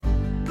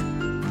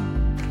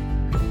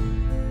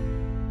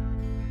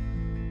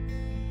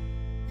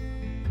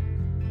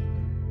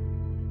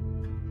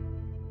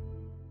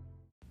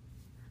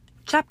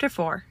Chapter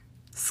 4.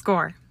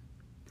 Score.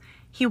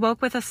 He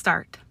woke with a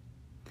start.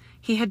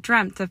 He had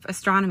dreamt of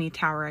Astronomy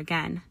Tower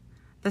again.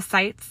 The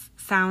sights,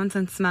 sounds,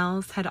 and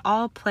smells had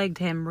all plagued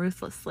him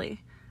ruthlessly,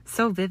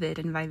 so vivid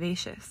and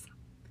vivacious.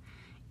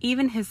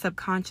 Even his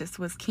subconscious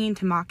was keen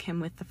to mock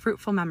him with the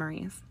fruitful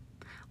memories,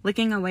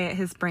 licking away at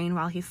his brain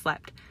while he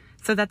slept,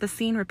 so that the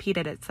scene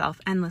repeated itself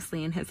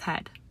endlessly in his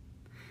head.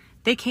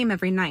 They came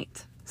every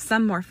night,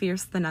 some more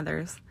fierce than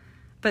others,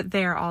 but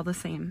they are all the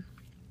same.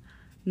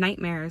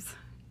 Nightmares,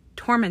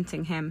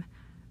 tormenting him,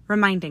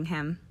 reminding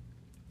him.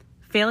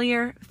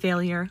 Failure,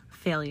 failure,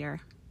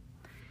 failure.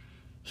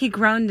 He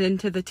groaned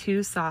into the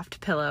too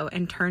soft pillow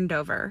and turned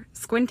over,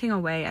 squinting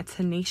away a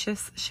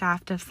tenacious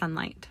shaft of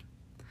sunlight.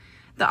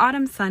 The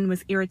autumn sun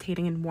was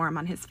irritating and warm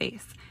on his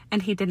face,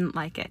 and he didn't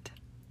like it.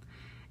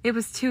 It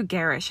was too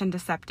garish and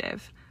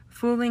deceptive,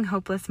 fooling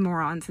hopeless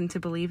morons into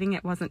believing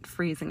it wasn't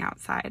freezing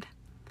outside.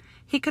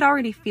 He could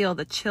already feel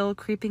the chill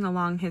creeping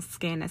along his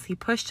skin as he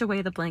pushed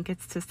away the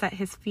blankets to set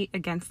his feet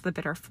against the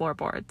bitter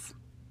floorboards.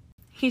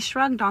 He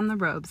shrugged on the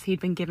robes he'd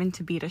been given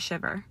to beat a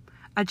shiver,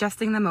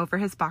 adjusting them over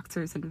his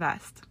boxers and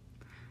vest.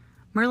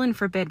 Merlin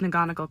forbid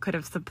McGonagall could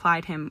have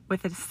supplied him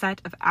with a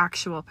set of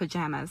actual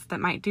pajamas that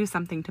might do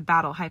something to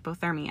battle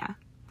hypothermia.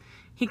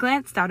 He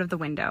glanced out of the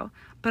window,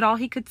 but all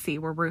he could see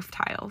were roof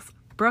tiles,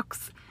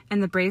 brooks,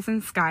 and the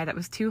brazen sky that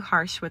was too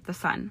harsh with the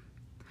sun.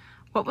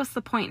 What was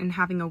the point in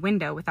having a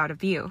window without a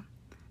view?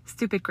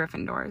 Stupid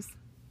Gryffindors.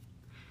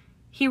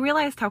 He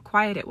realized how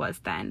quiet it was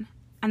then,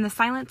 and the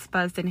silence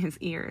buzzed in his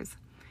ears,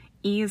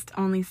 eased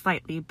only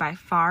slightly by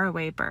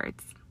far-away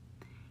birds.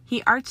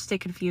 He arched a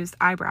confused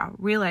eyebrow,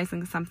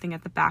 realizing something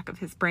at the back of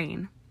his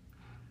brain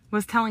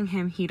was telling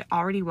him he'd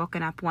already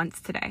woken up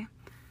once today,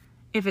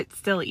 if it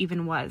still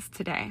even was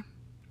today.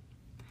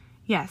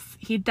 Yes,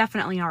 he'd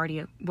definitely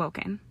already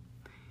woken.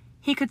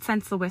 He could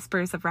sense the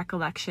whispers of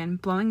recollection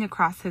blowing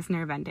across his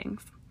nerve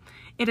endings.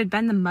 It had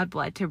been the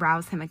mudblood to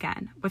rouse him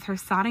again, with her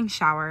sodding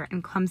shower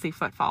and clumsy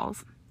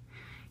footfalls.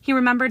 He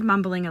remembered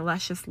mumbling a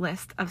luscious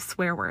list of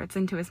swear words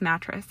into his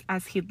mattress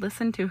as he'd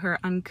listened to her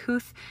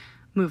uncouth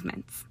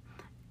movements,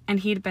 and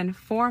he'd been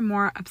 4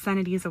 more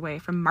obscenities away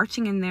from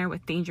marching in there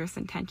with dangerous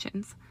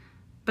intentions.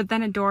 But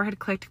then a door had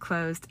clicked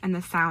closed and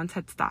the sounds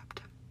had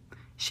stopped.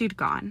 She'd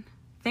gone.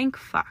 Thank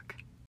fuck.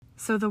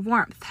 So the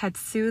warmth had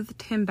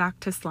soothed him back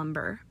to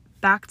slumber,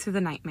 back to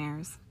the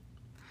nightmares.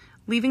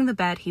 Leaving the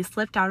bed, he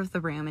slipped out of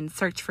the room in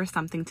search for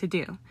something to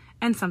do,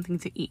 and something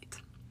to eat.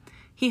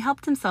 He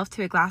helped himself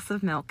to a glass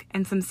of milk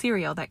and some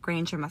cereal that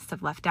Granger must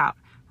have left out,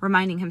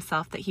 reminding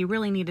himself that he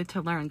really needed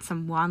to learn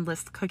some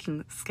wand-list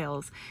cooking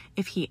skills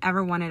if he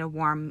ever wanted a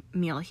warm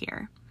meal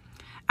here.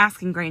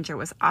 Asking Granger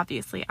was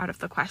obviously out of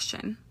the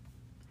question.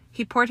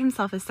 He poured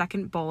himself a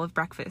second bowl of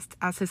breakfast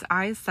as his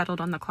eyes settled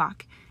on the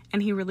clock,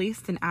 and he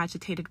released an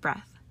agitated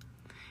breath.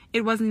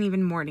 It wasn't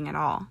even morning at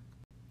all.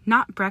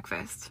 Not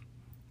breakfast.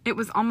 It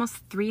was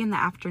almost 3 in the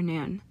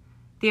afternoon,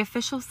 the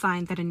official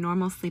sign that a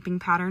normal sleeping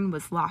pattern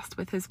was lost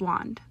with his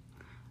wand,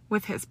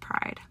 with his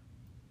pride.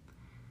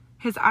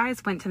 His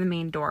eyes went to the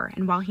main door,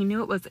 and while he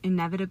knew it was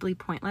inevitably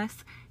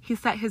pointless, he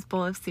set his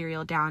bowl of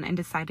cereal down and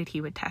decided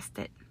he would test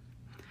it.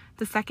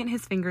 The second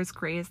his fingers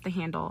grazed the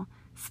handle,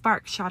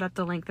 sparks shot up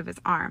the length of his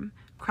arm,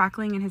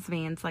 crackling in his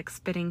veins like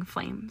spitting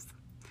flames.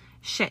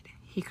 Shit,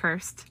 he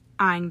cursed,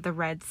 eyeing the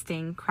red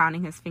sting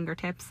crowning his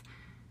fingertips.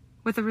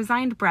 With a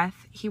resigned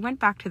breath, he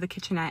went back to the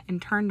kitchenette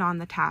and turned on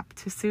the tap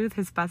to soothe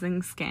his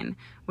buzzing skin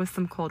with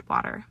some cold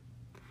water.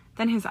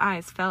 Then his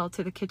eyes fell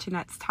to the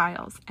kitchenette's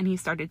tiles, and he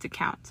started to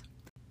count.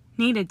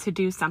 Needed to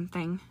do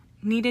something.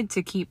 Needed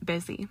to keep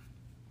busy.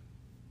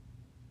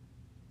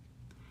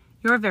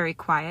 "You're very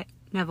quiet,"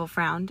 Neville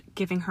frowned,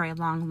 giving her a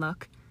long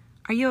look.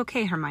 "Are you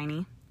okay,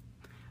 Hermione?"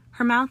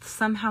 Her mouth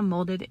somehow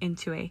molded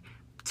into a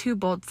too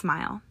bold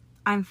smile.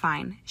 "I'm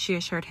fine," she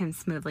assured him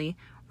smoothly,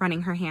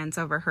 running her hands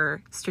over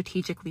her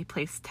strategically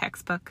placed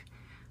textbook.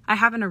 "I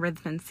have an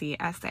arithmancy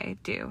essay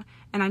due,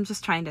 and I'm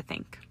just trying to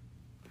think."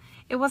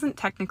 It wasn't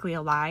technically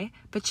a lie,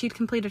 but she'd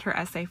completed her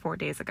essay 4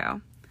 days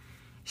ago.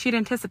 She'd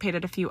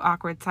anticipated a few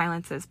awkward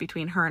silences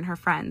between her and her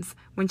friends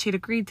when she'd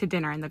agreed to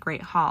dinner in the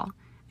Great Hall,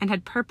 and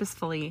had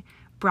purposefully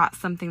brought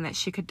something that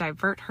she could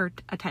divert her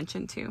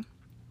attention to.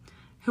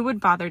 Who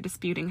would bother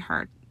disputing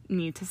her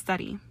need to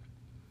study?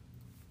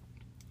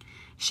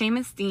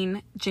 Seamus,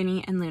 Dean,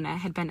 Ginny, and Luna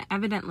had been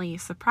evidently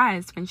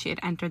surprised when she had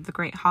entered the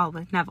Great Hall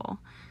with Neville,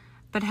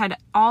 but had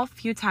all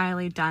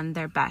futilely done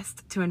their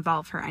best to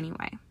involve her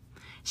anyway.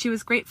 She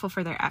was grateful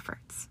for their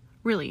efforts.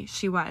 Really,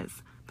 she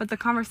was, but the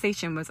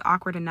conversation was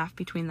awkward enough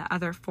between the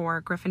other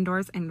 4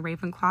 Gryffindors and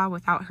Ravenclaw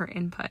without her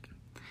input.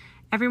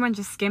 Everyone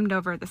just skimmed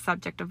over the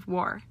subject of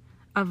war,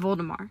 of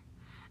Voldemort,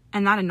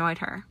 and that annoyed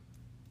her.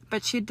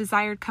 But she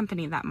desired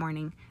company that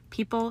morning,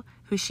 people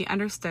who she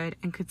understood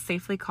and could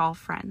safely call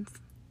friends.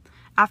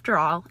 After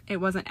all, it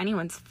wasn't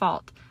anyone's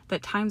fault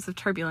that times of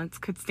turbulence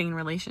could stain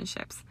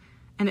relationships,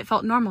 and it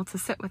felt normal to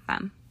sit with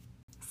them.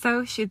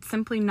 So she'd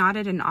simply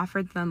nodded and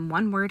offered them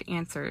one-word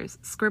answers,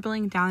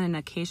 scribbling down an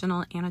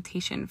occasional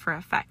annotation for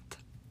effect.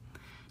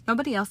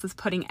 Nobody else is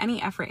putting any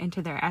effort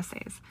into their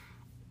essays,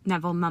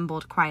 Neville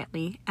mumbled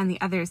quietly, and the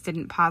others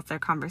didn't pause their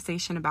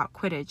conversation about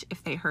Quidditch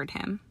if they heard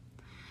him.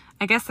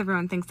 I guess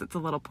everyone thinks it's a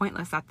little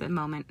pointless at the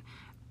moment,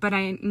 but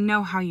I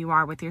know how you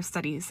are with your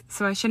studies,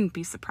 so I shouldn't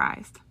be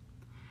surprised.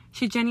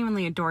 She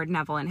genuinely adored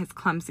Neville and his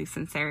clumsy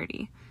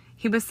sincerity.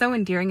 He was so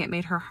endearing it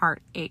made her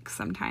heart ache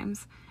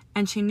sometimes,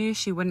 and she knew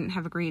she wouldn't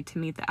have agreed to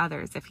meet the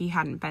others if he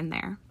hadn't been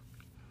there.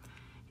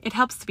 It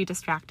helps to be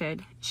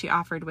distracted, she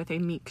offered with a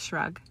meek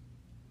shrug.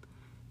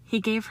 He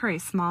gave her a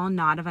small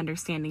nod of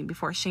understanding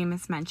before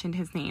Seamus mentioned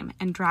his name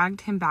and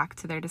dragged him back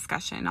to their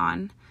discussion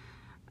on...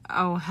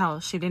 Oh, hell,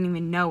 she didn't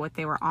even know what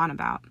they were on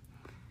about.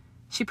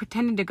 She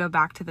pretended to go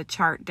back to the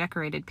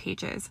chart-decorated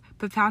pages,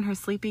 but found her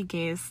sleepy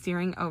gaze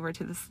steering over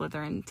to the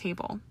Slytherin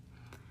table.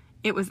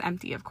 It was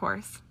empty, of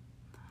course.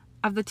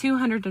 Of the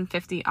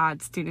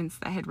 250-odd students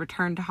that had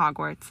returned to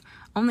Hogwarts,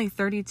 only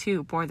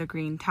 32 bore the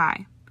green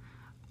tie.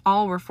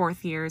 All were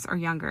fourth years or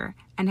younger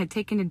and had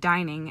taken to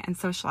dining and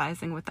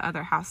socializing with the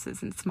other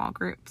houses in small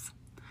groups.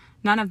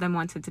 None of them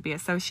wanted to be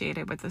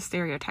associated with the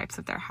stereotypes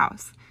of their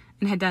house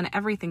and had done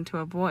everything to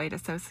avoid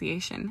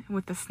association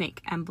with the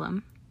snake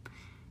emblem.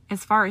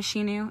 As far as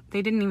she knew,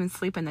 they didn't even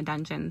sleep in the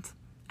dungeons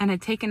and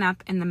had taken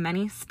up in the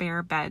many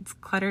spare beds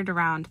cluttered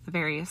around the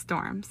various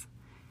dorms.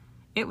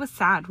 It was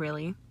sad,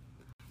 really.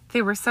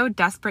 They were so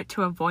desperate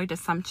to avoid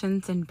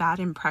assumptions and bad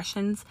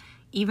impressions,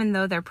 even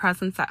though their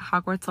presence at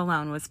Hogwarts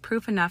alone was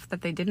proof enough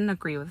that they didn't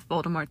agree with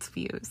Voldemort's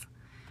views.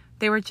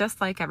 They were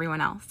just like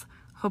everyone else,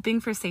 hoping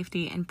for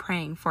safety and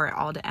praying for it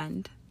all to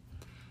end.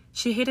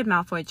 She hated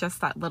Malfoy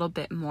just that little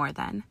bit more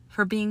then,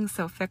 for being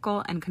so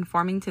fickle and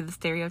conforming to the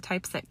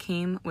stereotypes that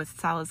came with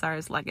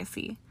Salazar's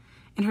legacy,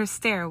 and her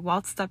stare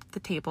waltzed up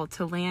the table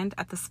to land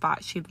at the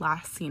spot she'd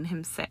last seen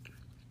him sit.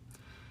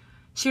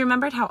 She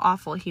remembered how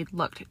awful he'd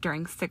looked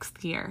during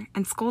 6th year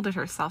and scolded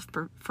herself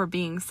for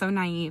being so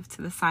naive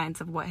to the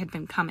signs of what had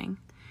been coming.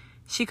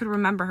 She could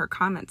remember her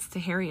comments to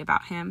Harry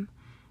about him,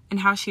 and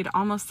how she'd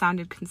almost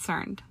sounded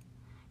concerned.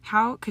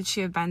 How could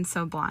she have been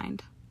so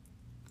blind?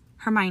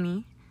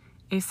 Hermione,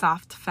 a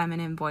soft,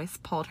 feminine voice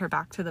pulled her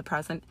back to the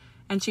present,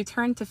 and she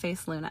turned to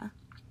face Luna.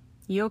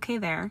 You okay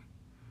there?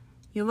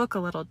 You look a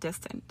little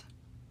distant.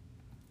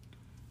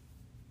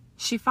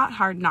 She fought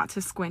hard not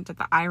to squint at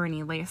the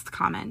irony-laced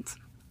comment.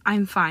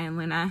 I'm fine,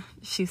 Luna,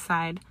 she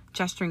sighed,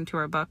 gesturing to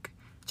her book.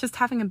 Just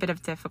having a bit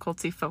of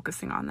difficulty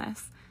focusing on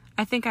this.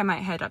 I think I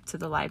might head up to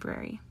the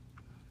library.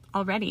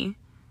 Already?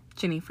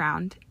 Ginny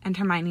frowned, and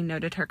Hermione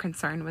noted her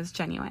concern was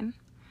genuine.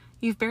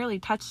 You've barely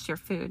touched your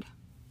food.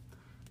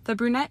 The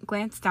brunette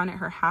glanced down at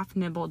her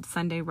half-nibbled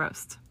Sunday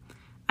roast.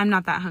 I'm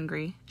not that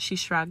hungry, she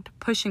shrugged,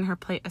 pushing her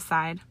plate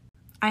aside.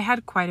 I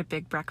had quite a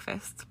big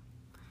breakfast.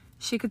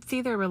 She could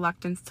see their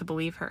reluctance to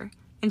believe her,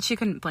 and she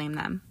couldn't blame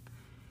them.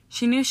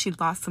 She knew she'd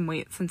lost some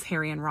weight since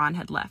Harry and Ron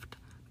had left,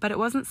 but it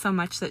wasn't so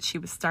much that she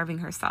was starving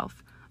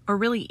herself, or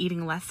really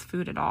eating less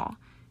food at all.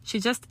 She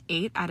just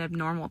ate at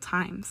abnormal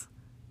times.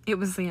 It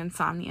was the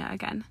insomnia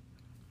again.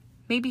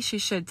 Maybe she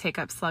should take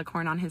up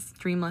Slughorn on his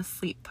dreamless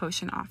sleep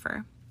potion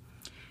offer.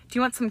 Do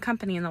you want some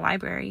company in the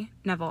library?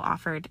 Neville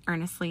offered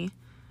earnestly.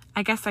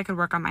 I guess I could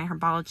work on my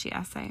herbology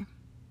essay.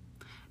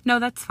 No,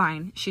 that's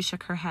fine, she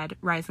shook her head,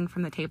 rising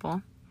from the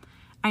table.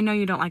 I know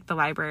you don't like the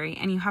library,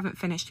 and you haven't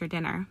finished your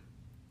dinner.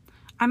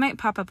 I might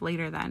pop up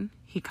later then,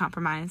 he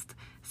compromised,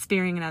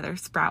 spearing another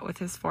sprout with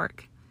his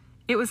fork.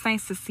 It was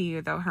nice to see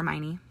you, though,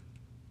 Hermione.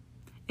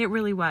 It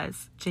really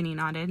was, Ginny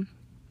nodded,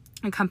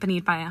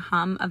 accompanied by a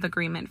hum of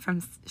agreement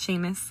from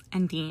Seamus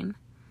and Dean.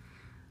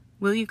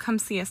 Will you come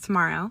see us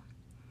tomorrow?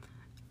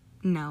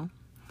 No.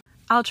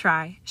 I'll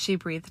try, she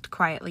breathed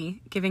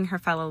quietly, giving her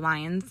fellow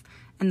lions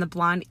and the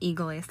blonde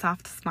eagle a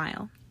soft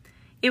smile.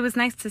 It was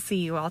nice to see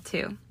you all,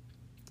 too.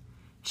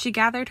 She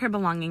gathered her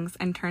belongings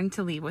and turned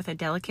to leave with a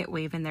delicate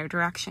wave in their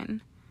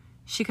direction.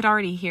 She could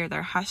already hear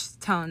their hushed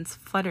tones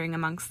fluttering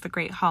amongst the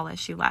great hall as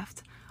she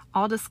left,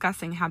 all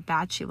discussing how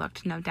bad she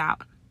looked, no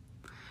doubt.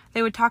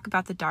 They would talk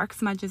about the dark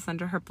smudges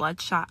under her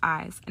bloodshot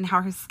eyes and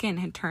how her skin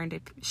had turned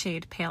a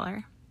shade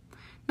paler.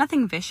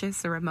 Nothing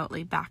vicious or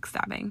remotely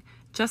backstabbing,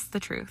 just the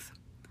truth.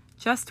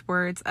 Just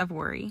words of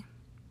worry.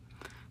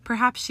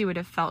 Perhaps she would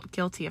have felt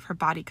guilty if her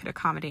body could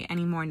accommodate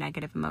any more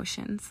negative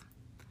emotions.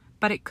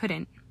 But it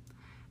couldn't.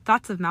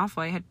 Thoughts of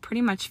Malfoy had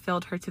pretty much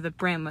filled her to the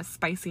brim with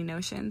spicy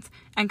notions,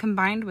 and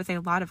combined with a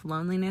lot of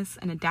loneliness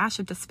and a dash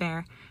of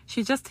despair,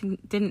 she just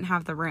didn't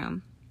have the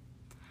room.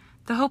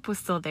 The hope was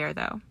still there,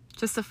 though,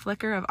 just a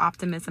flicker of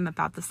optimism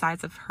about the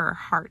size of her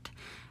heart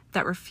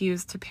that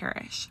refused to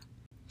perish.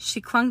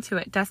 She clung to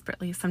it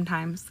desperately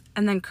sometimes,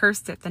 and then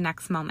cursed it the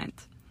next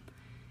moment.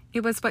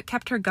 It was what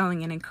kept her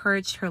going and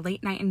encouraged her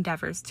late-night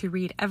endeavors to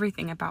read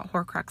everything about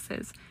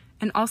Horcruxes,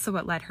 and also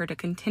what led her to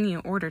continue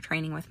order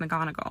training with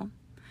McGonagall.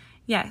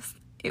 Yes,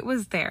 it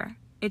was there.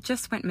 It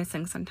just went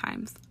missing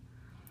sometimes.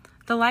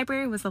 The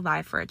library was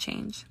alive for a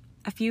change.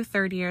 A few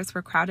third years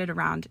were crowded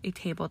around a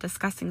table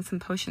discussing some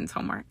potions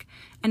homework,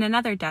 and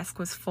another desk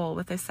was full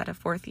with a set of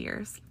fourth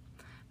years.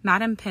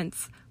 Madame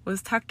Pince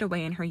was tucked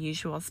away in her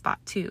usual spot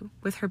too,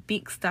 with her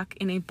beak stuck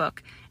in a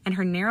book and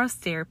her narrow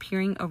stare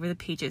peering over the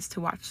pages to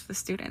watch the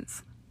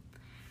students.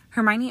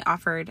 Hermione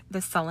offered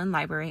the sullen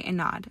library a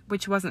nod,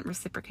 which wasn't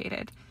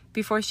reciprocated,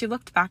 before she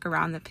looked back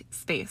around the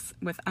space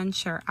with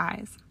unsure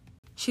eyes.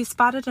 She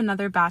spotted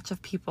another batch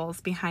of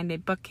pupils behind a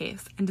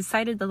bookcase and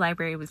decided the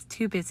library was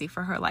too busy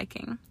for her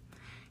liking.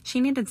 She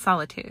needed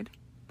solitude.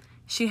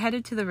 She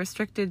headed to the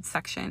restricted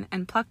section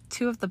and plucked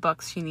 2 of the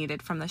books she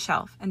needed from the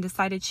shelf and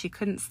decided she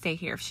couldn't stay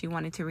here if she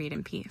wanted to read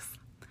in peace.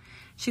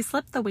 She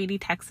slipped the weighty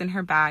text in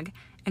her bag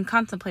and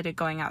contemplated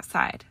going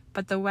outside,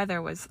 but the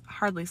weather was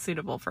hardly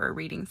suitable for a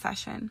reading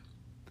session.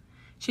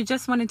 She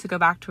just wanted to go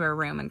back to her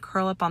room and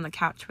curl up on the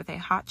couch with a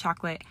hot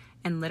chocolate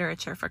and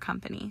literature for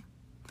company.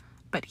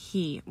 But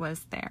he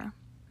was there.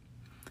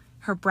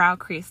 Her brow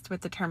creased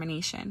with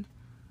determination.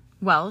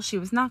 Well, she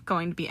was not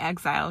going to be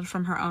exiled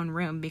from her own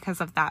room because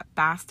of that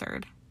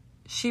bastard.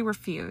 She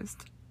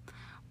refused.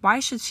 Why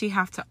should she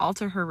have to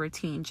alter her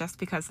routine just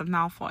because of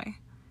Malfoy?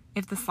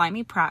 If the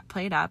slimy prat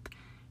played up,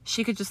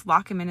 she could just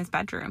lock him in his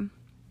bedroom.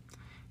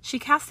 She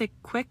cast a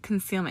quick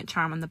concealment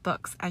charm on the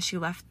books as she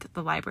left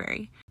the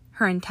library,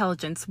 her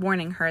intelligence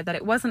warning her that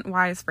it wasn't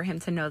wise for him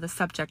to know the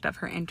subject of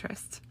her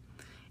interest.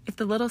 If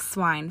the little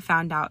swine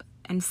found out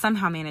and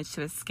somehow managed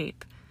to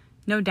escape,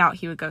 no doubt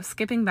he would go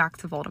skipping back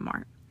to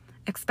Voldemort,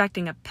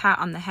 expecting a pat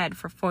on the head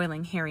for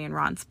foiling Harry and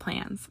Ron's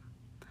plans.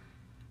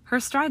 Her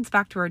strides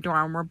back to her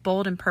dorm were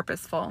bold and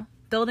purposeful,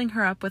 building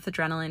her up with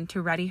adrenaline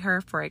to ready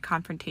her for a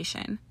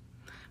confrontation.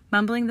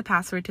 Mumbling the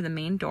password to the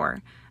main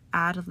door,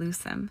 ad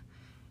lucem,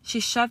 she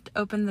shoved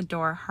open the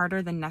door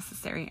harder than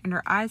necessary, and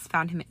her eyes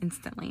found him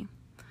instantly.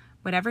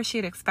 Whatever she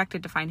had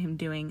expected to find him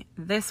doing,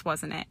 this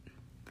wasn't it.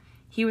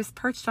 He was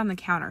perched on the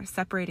counter,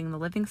 separating the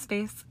living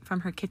space from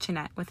her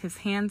kitchenette with his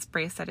hands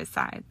braced at his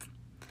sides.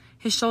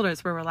 His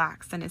shoulders were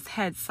relaxed and his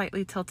head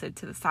slightly tilted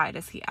to the side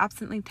as he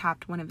absently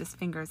tapped one of his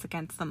fingers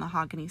against the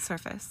mahogany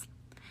surface.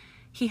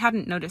 He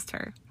hadn't noticed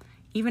her,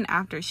 even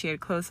after she had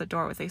closed the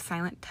door with a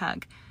silent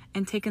tug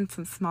and taken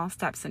some small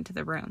steps into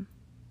the room.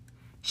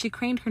 She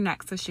craned her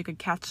neck so she could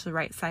catch the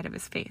right side of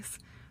his face,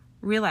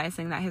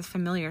 realizing that his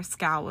familiar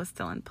scowl was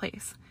still in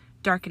place,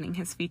 darkening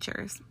his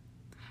features.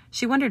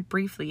 She wondered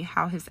briefly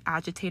how his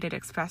agitated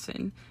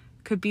expression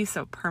could be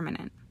so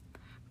permanent,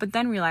 but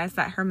then realized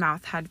that her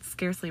mouth had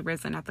scarcely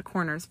risen at the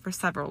corners for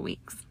several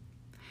weeks.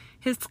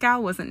 His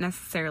scowl wasn't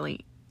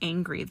necessarily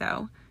angry,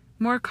 though,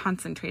 more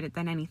concentrated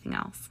than anything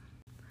else.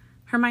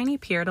 Hermione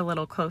peered a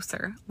little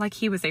closer, like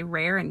he was a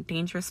rare and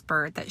dangerous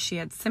bird that she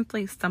had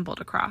simply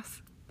stumbled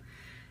across.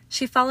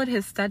 She followed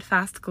his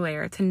steadfast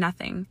glare to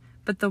nothing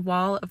but the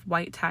wall of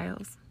white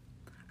tiles.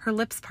 Her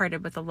lips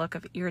parted with a look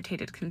of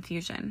irritated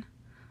confusion.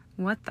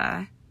 What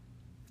the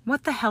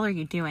hell are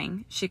you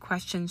doing?" she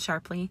questioned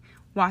sharply,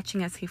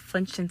 watching as he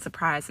flinched in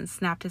surprise and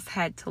snapped his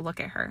head to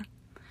look at her.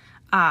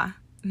 Ah,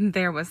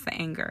 there was the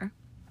anger.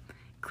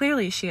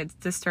 Clearly she had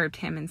disturbed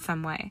him in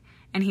some way,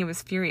 and he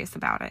was furious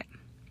about it.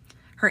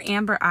 Her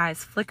amber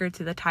eyes flickered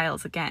to the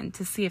tiles again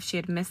to see if she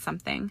had missed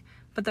something,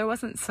 but there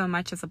wasn't so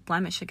much as a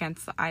blemish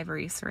against the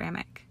ivory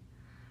ceramic.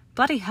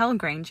 "Bloody hell,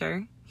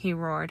 Granger," he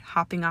roared,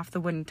 hopping off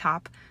the wooden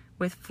top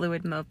with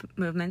fluid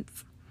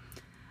movements.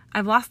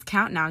 "I've lost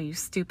count now, you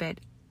stupid—"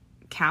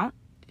 "Count?"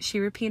 she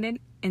repeated,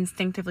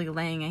 instinctively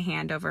laying a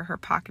hand over her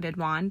pocketed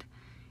wand.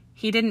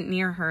 He didn't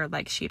near her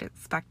like she'd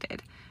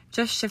expected,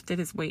 just shifted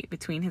his weight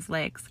between his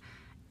legs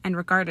and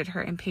regarded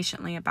her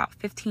impatiently about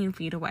 15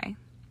 feet away.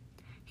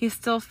 He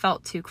still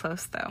felt too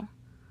close, though.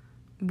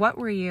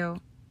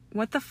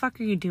 What the fuck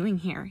are you doing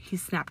here?" he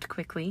snapped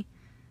quickly.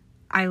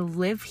 "I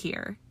live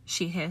here,"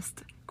 she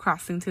hissed,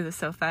 crossing to the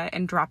sofa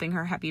and dropping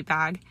her heavy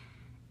bag.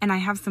 "And I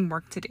have some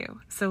work to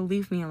do, so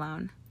leave me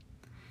alone."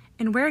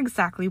 "And where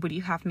exactly would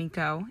you have me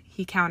go?"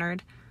 he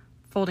countered,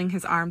 folding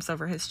his arms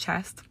over his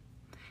chest.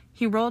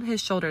 He rolled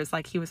his shoulders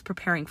like he was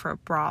preparing for a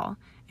brawl,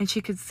 and she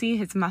could see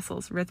his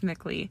muscles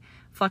rhythmically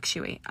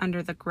fluctuate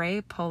under the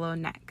gray polo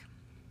neck.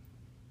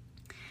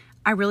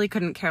 "I really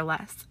couldn't care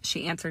less,"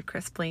 she answered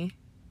crisply.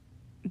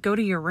 "Go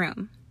to your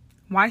room."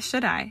 "Why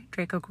should I?"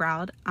 Draco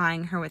growled,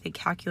 eyeing her with a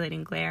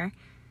calculating glare.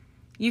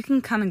 "You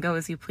can come and go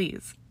as you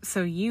please,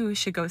 so you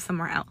should go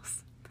somewhere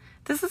else."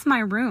 "This is my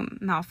room,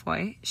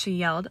 Malfoy," she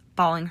yelled,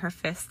 balling her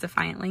fists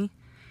defiantly.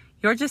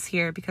 "You're just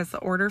here because the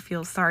Order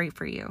feels sorry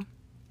for you."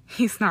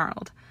 He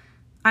snarled.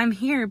 "I'm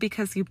here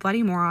because you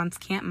bloody morons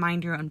can't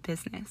mind your own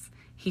business,"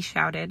 he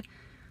shouted.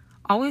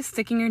 "Always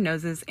sticking your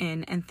noses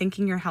in and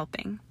thinking you're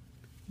helping.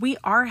 We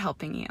are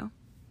helping you."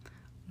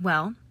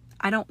 "Well,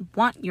 I don't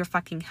want your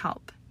fucking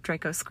help,"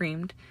 Draco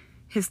screamed,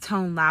 his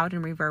tone loud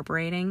and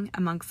reverberating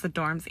amongst the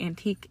dorm's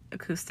antique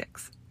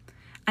acoustics.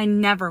 "I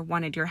never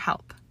wanted your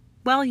help."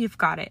 "Well, you've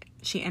got it,"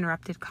 she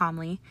interrupted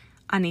calmly,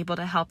 unable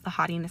to help the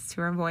haughtiness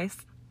to her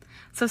voice.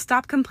 "So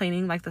stop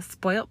complaining like the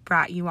spoilt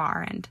brat you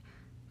are and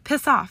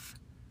piss off."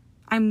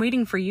 "I'm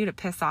waiting for you to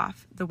piss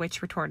off," the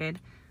witch retorted.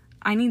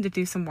 "I need to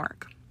do some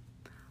work."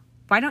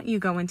 "Why don't you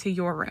go into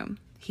your room?"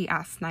 he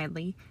asked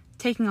snidely,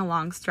 taking a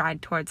long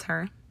stride towards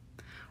her.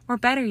 "Or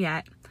better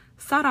yet,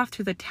 sod off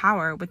to the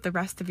tower with the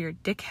rest of your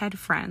dickhead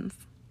friends."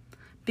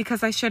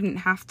 "Because I shouldn't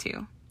have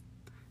to."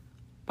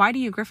 "Why do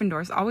you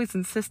Gryffindors always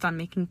insist on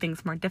making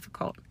things more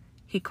difficult?"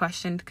 he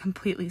questioned,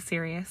 completely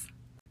serious.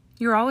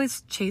 You're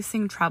always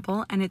chasing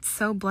trouble, and it's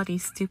so bloody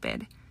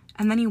stupid.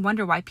 And then you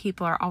wonder why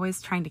people are always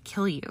trying to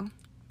kill you.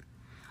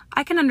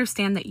 I can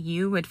understand that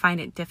you would find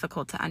it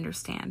difficult to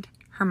understand,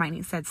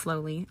 Hermione said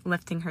slowly,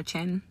 lifting her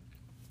chin.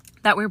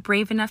 That we're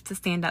brave enough to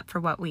stand up for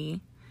what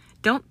we...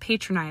 Don't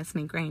patronize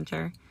me,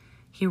 Granger.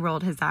 He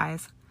rolled his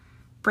eyes.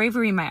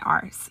 Bravery my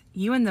arse.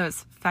 You and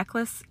those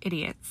feckless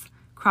idiots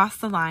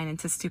crossed the line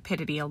into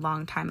stupidity a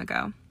long time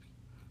ago.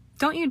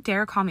 Don't you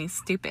dare call me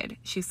stupid,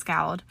 she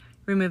scowled,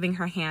 removing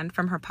her hand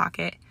from her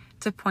pocket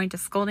to point a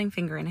scolding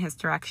finger in his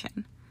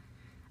direction.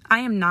 I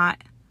am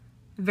not...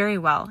 Very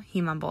well,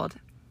 he mumbled,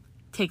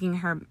 taking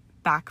her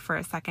back for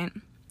a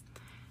second.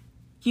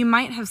 You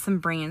might have some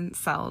brain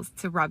cells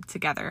to rub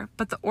together,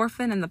 but the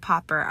orphan and the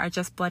pauper are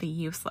just bloody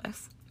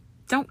useless.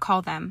 Don't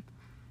call them.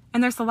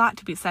 And there's a lot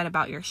to be said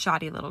about your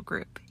shoddy little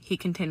group, he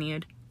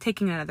continued,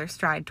 taking another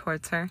stride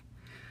towards her,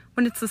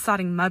 when it's the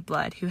sodding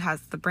mudblood who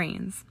has the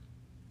brains.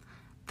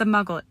 The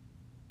muggle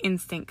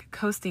instinct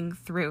coasting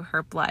through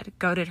her blood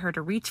goaded her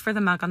to reach for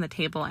the mug on the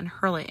table and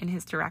hurl it in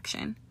his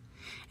direction.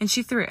 And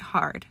she threw it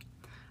hard,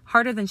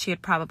 harder than she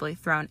had probably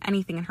thrown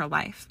anything in her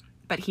life,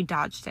 but he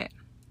dodged it.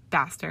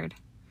 Bastard.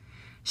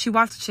 She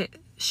watched it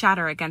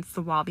shatter against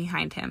the wall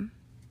behind him,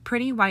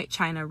 pretty white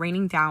china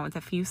raining down with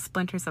a few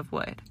splinters of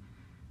wood.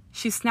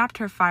 She snapped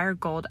her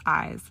fire-gold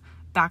eyes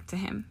back to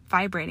him,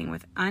 vibrating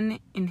with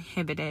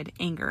uninhibited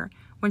anger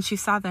when she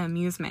saw the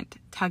amusement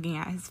tugging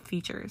at his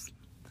features.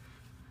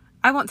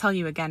 I won't tell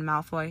you again,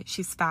 Malfoy,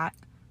 she spat,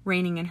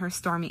 reining in her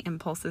stormy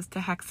impulses to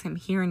hex him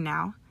here and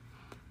now.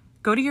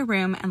 Go to your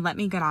room and let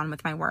me get on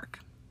with my work.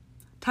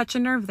 Touch a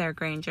nerve there,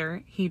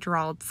 Granger, he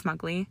drawled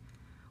smugly.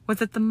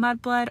 Was it the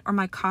mudblood or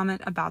my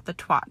comment about the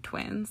twat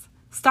twins?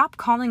 Stop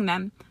calling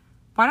them.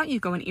 Why don't you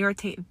go and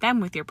irritate them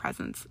with your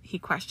presence? He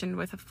questioned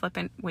with a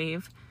flippant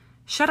wave.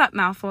 Shut up,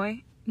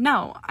 Malfoy.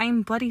 No, I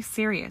am bloody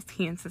serious,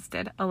 he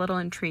insisted, a little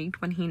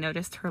intrigued when he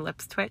noticed her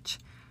lips twitch.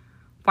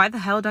 Why the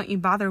hell don't you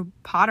bother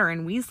Potter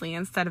and Weasley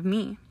instead of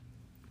me?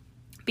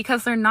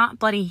 Because they're not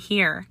bloody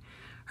here,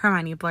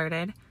 Hermione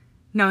blurted,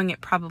 knowing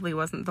it probably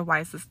wasn't the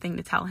wisest thing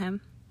to tell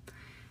him.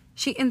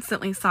 She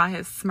instantly saw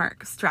his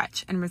smirk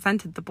stretch and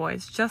resented the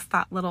boys just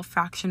that little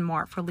fraction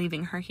more for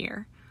leaving her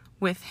here,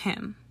 with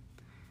him.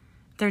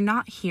 They're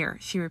not here,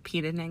 she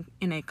repeated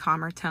in a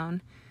calmer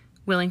tone,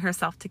 willing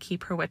herself to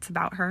keep her wits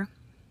about her.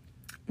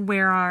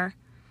 Where are...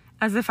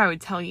 As if I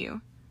would tell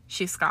you,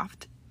 she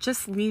scoffed.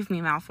 Just leave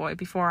me, Malfoy,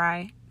 before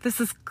I... This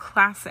is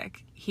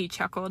classic, he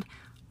chuckled,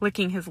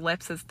 licking his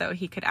lips as though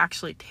he could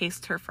actually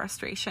taste her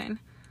frustration.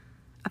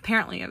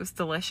 Apparently it was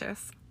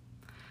delicious.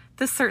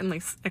 This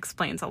certainly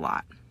explains a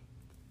lot.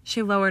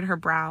 She lowered her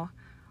brow.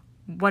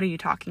 What are you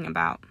talking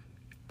about?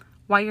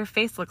 Why your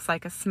face looks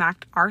like a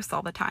smacked arse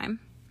all the time,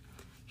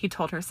 he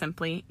told her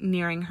simply,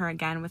 nearing her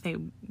again with a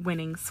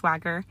winning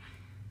swagger.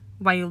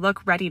 Why you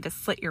look ready to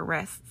slit your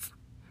wrists.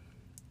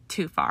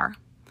 Too far.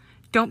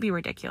 Don't be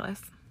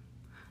ridiculous.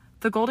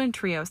 The golden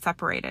trio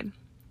separated,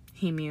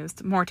 he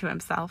mused, more to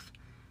himself.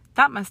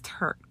 That must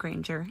hurt,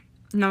 Granger,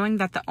 knowing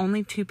that the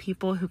only two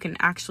people who can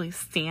actually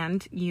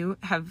stand you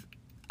have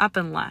up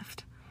and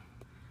left.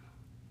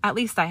 At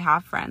least I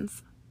have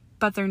friends.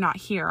 But they're not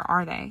here,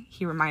 are they?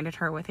 He reminded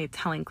her with a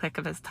telling click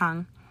of his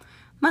tongue.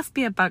 Must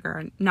be a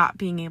bugger not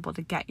being able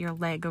to get your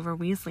leg over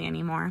Weasley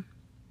anymore.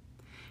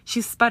 She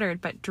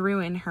sputtered but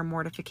drew in her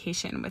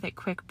mortification with a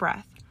quick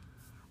breath.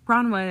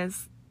 Ron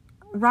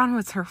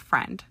was her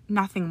friend,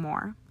 nothing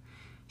more.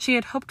 She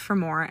had hoped for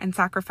more and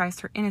sacrificed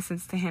her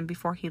innocence to him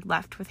before he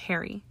left with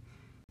Harry.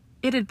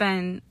 It had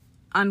been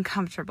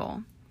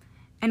uncomfortable,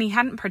 and he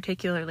hadn't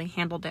particularly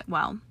handled it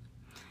well.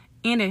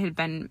 And it had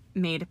been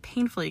made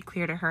painfully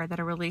clear to her that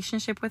a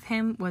relationship with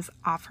him was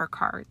off her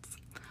cards,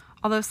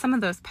 although some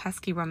of those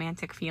pesky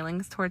romantic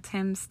feelings towards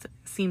him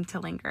seemed to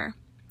linger.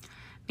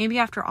 Maybe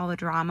after all the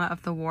drama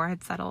of the war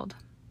had settled.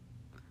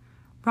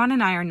 Ron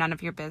and I are none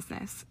of your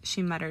business,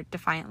 she muttered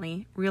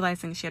defiantly,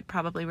 realizing she had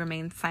probably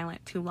remained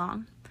silent too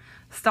long.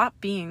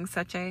 Stop being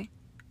such a...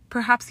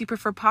 Perhaps you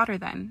prefer Potter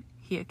then,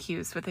 he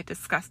accused with a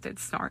disgusted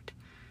snort.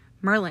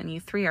 Merlin, you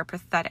three are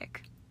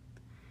pathetic.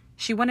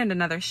 She wanted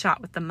another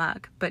shot with the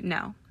mug, but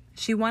no.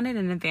 She wanted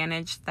an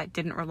advantage that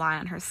didn't rely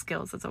on her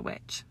skills as a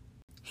witch.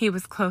 He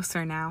was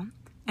closer now,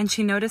 and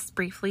she noticed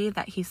briefly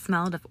that he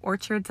smelled of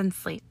orchards and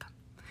sleep.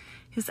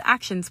 His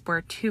actions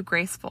were too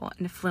graceful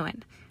and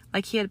fluent,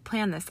 like he had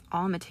planned this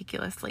all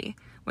meticulously,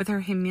 with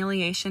her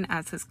humiliation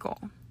as his goal.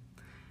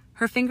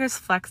 Her fingers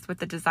flexed with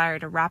the desire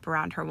to wrap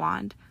around her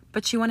wand,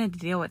 but she wanted to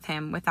deal with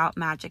him without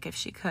magic if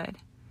she could.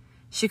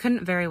 She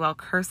couldn't very well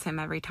curse him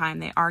every time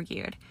they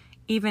argued,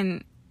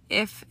 even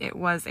if it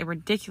was a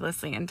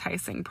ridiculously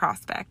enticing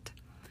prospect.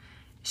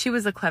 She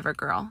was a clever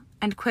girl,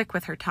 and quick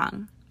with her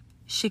tongue.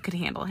 She could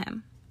handle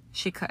him.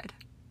 She could.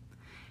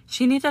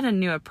 She needed a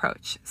new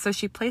approach, so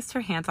she placed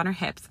her hands on her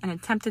hips and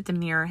attempted to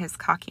mirror his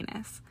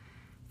cockiness.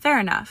 Fair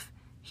enough.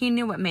 He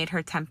knew what made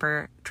her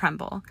temper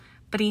tremble,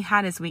 but he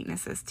had his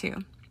weaknesses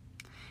too.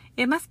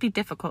 It must be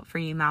difficult for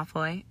you,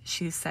 Malfoy,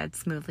 she said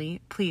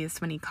smoothly,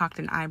 pleased when he cocked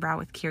an eyebrow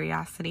with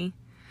curiosity.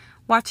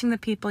 Watching the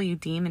people you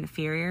deem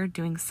inferior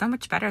doing so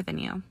much better than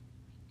you.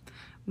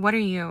 What are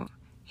you,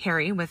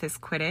 Harry with his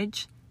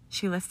Quidditch?"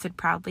 she listed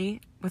proudly,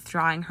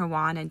 withdrawing her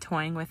wand and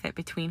toying with it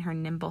between her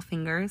nimble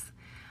fingers.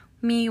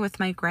 "Me with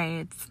my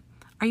grades.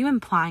 Are you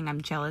implying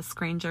I'm jealous,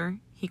 Granger?"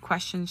 he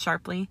questioned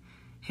sharply,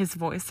 his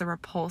voice a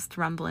repulsed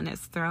rumble in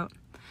his throat.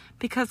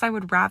 "Because I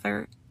would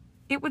rather...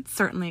 It would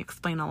certainly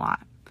explain a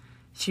lot,"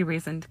 she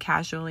reasoned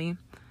casually,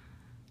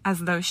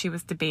 as though she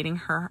was debating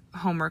her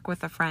homework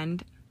with a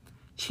friend.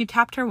 She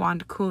tapped her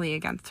wand coolly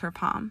against her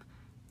palm.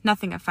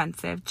 Nothing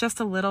offensive, just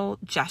a little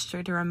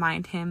gesture to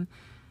remind him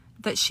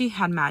that she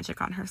had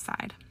magic on her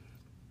side.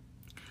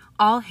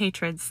 "All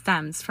hatred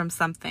stems from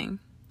something.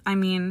 I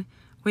mean,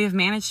 we have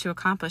managed to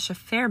accomplish a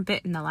fair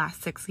bit in the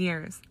last 6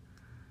 years.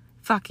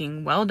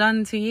 Fucking well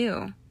done to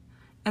you.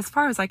 As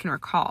far as I can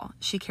recall,"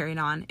 she carried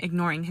on,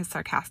 ignoring his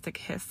sarcastic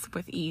hiss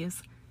with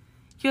ease,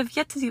 "you have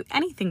yet to do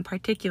anything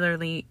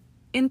particularly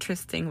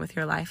interesting with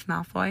your life,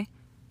 Malfoy."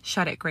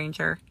 "Shut it,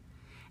 Granger."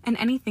 "And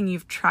anything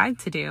you've tried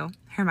to do,"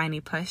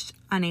 Hermione pushed,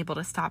 unable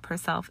to stop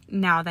herself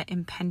now that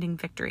impending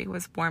victory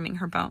was warming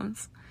her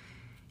bones.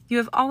 "You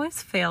have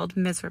always failed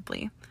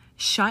miserably.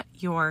 Shut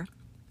your..."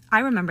 "I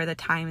remember the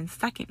time in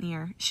 2nd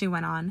year," she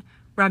went on,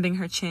 rubbing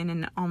her chin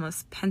in an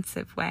almost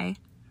pensive way,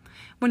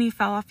 "when you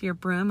fell off your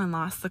broom and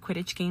lost the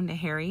Quidditch game to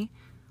Harry.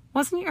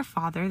 Wasn't your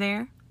father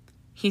there?"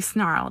 He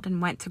snarled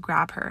and went to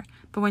grab her,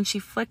 but when she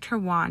flicked her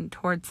wand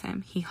towards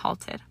him, he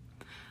halted.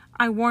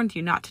 "I warned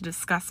you not to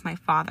discuss my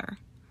father.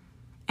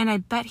 And I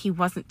bet he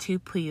wasn't too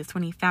pleased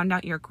when he found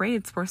out your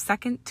grades were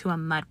second to a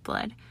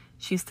mudblood,"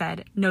 she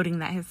said, noting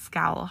that his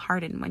scowl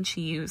hardened when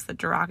she used the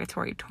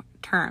derogatory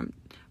term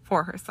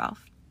for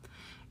herself.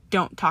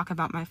 "Don't talk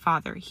about my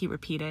father," he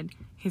repeated,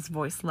 his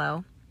voice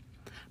low.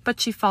 But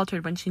she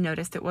faltered when she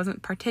noticed it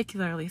wasn't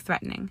particularly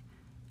threatening.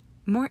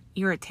 More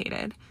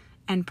irritated,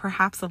 and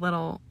perhaps a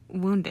little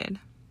wounded.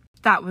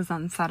 That was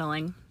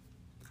unsettling.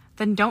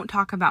 "Then don't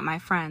talk about my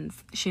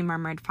friends," she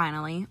murmured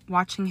finally,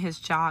 watching his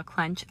jaw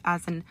clench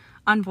as an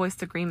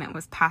unvoiced agreement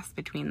was passed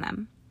between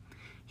them.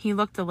 He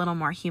looked a little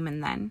more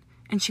human then,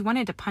 and she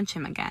wanted to punch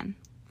him again.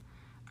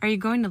 "Are you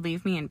going to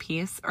leave me in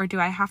peace, or do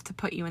I have to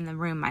put you in the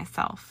room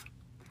myself?"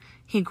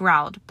 He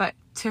growled, but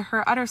to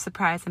her utter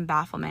surprise and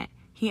bafflement,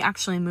 he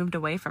actually moved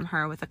away from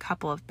her with a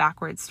couple of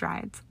backward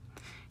strides.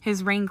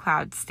 His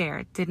rain-cloud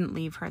stare didn't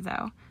leave her,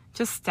 though,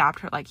 just stabbed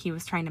her like he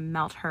was trying to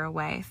melt her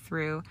away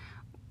through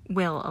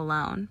will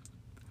alone.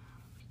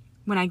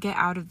 "When I get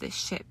out of this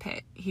shit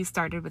pit," he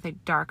started with a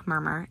dark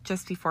murmur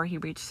just before he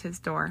reached his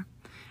door,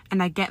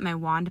 "and I get my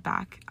wand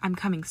back, I'm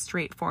coming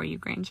straight for you,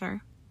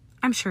 Granger."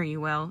 "I'm sure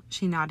you will,"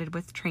 she nodded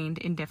with trained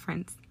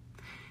indifference.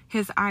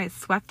 His eyes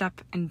swept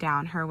up and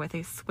down her with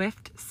a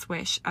swift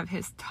swish of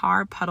his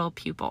tar-puddle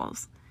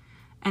pupils.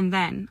 And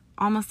then,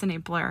 almost in a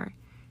blur,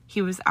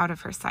 he was out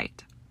of her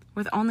sight,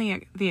 with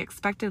only the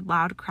expected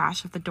loud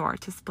crash of the door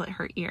to split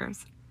her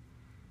ears.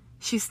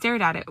 She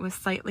stared at it with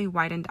slightly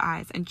widened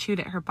eyes and chewed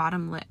at her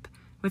bottom lip,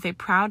 with a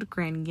proud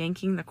grin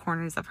yanking the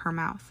corners of her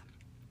mouth.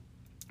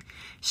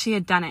 She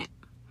had done it.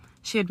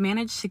 She had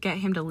managed to get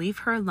him to leave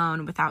her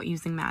alone without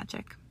using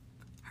magic.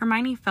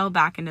 Hermione fell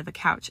back into the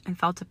couch and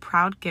felt a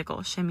proud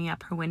giggle shimmy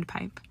up her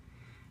windpipe.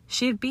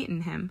 She had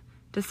beaten him,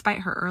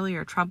 despite her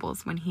earlier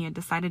troubles when he had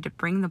decided to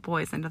bring the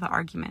boys into the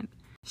argument.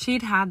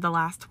 She'd had the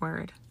last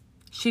word.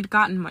 She'd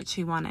gotten what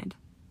she wanted.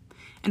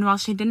 And while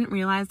she didn't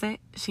realize it,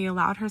 she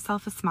allowed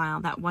herself a smile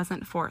that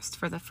wasn't forced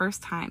for the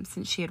first time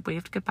since she had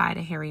waved goodbye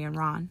to Harry and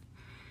Ron.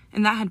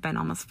 And that had been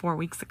almost 4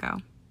 weeks ago.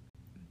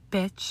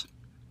 Bitch.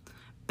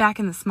 Back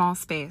in the small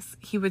space,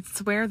 he would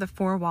swear the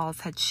 4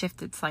 walls had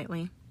shifted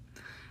slightly.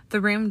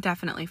 The room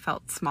definitely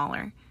felt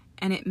smaller,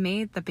 and it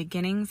made the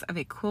beginnings of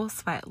a cool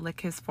sweat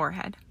lick his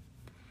forehead.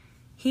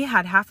 He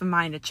had half a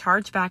mind to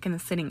charge back in the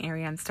sitting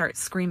area and start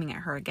screaming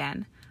at her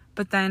again,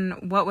 but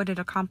then what would it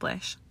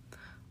accomplish?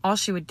 All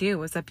she would do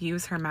was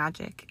abuse her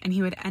magic, and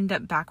he would end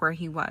up back where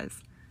he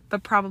was,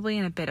 but probably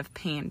in a bit of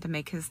pain to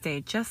make his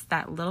day just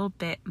that little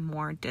bit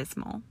more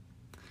dismal.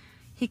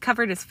 He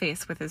covered his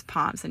face with his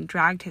palms and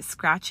dragged his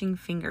scratching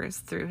fingers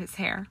through his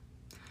hair.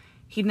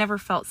 He'd never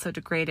felt so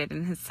degraded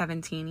in his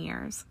 17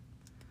 years.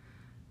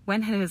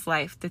 When had his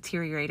life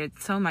deteriorated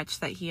so much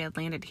that he had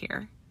landed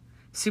here,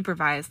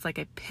 supervised like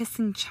a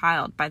pissing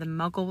child by the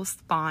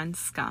muggle-spawned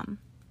scum,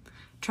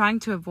 trying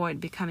to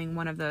avoid becoming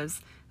one of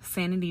those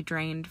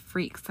sanity-drained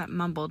freaks that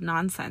mumbled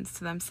nonsense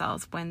to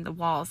themselves when the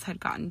walls had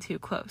gotten too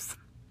close?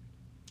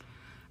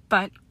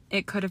 But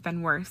it could have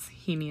been worse,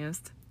 he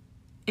mused.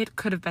 It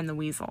could have been the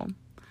weasel.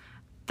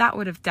 That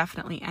would have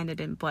definitely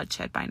ended in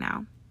bloodshed by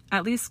now.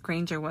 At least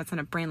Granger wasn't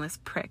a brainless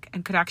prick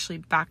and could actually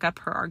back up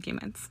her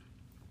arguments.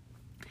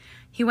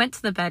 He went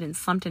to the bed and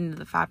slumped into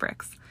the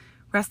fabrics,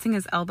 resting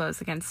his elbows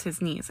against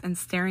his knees and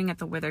staring at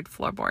the withered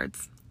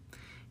floorboards.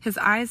 His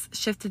eyes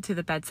shifted to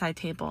the bedside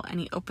table, and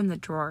he opened the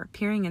drawer,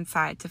 peering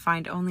inside to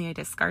find only a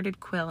discarded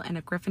quill and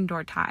a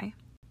Gryffindor tie.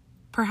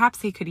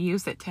 Perhaps he could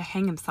use it to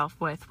hang himself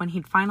with when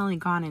he'd finally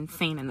gone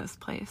insane in this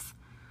place.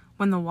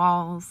 When the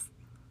walls...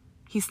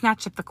 He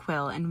snatched up the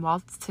quill and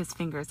waltzed his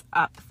fingers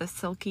up the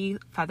silky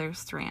feather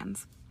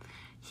strands.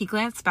 He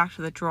glanced back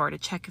to the drawer to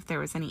check if there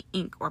was any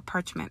ink or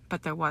parchment,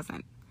 but there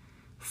wasn't.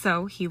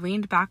 So he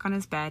leaned back on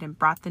his bed and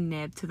brought the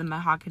nib to the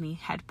mahogany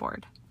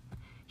headboard.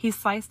 He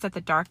sliced at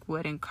the dark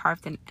wood and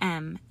carved an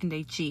M and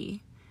a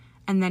G,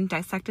 and then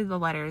dissected the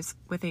letters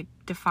with a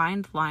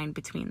defined line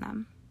between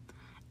them.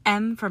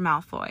 M for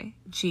Malfoy,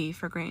 G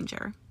for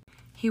Granger.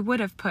 He would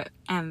have put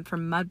M for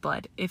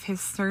Mudblood if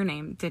his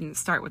surname didn't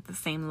start with the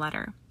same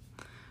letter.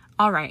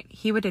 All right,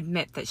 he would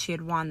admit that she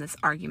had won this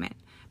argument,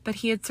 but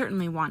he had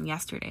certainly won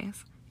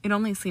yesterday's. It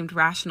only seemed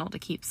rational to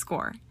keep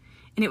score,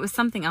 and it was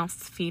something else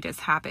to feed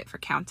his habit for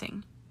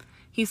counting.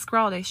 He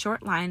scrawled a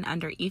short line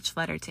under each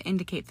letter to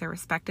indicate their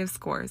respective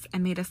scores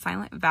and made a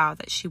silent vow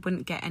that she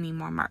wouldn't get any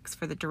more marks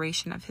for the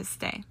duration of his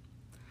stay.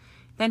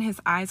 Then his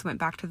eyes went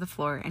back to the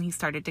floor and he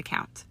started to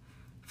count.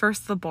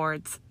 First the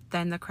boards,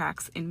 then the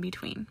cracks in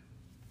between.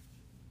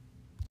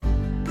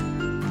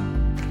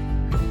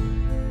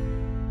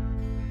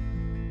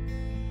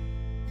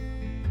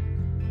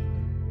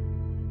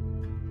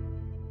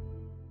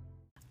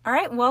 All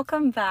right,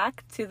 welcome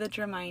back to the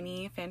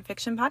Dramione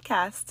Fanfiction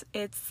Podcast.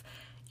 It's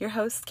your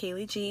host,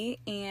 Kaylee G,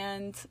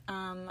 and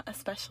a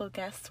special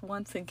guest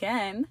once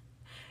again,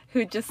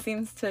 who just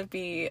seems to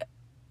be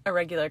a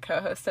regular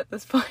co-host at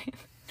this point.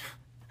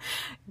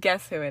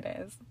 Guess who it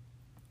is?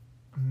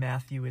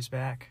 Matthew is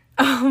back.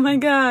 Oh my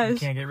gosh. You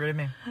can't get rid of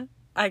me.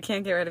 I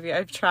can't get rid of you.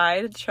 I've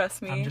tried,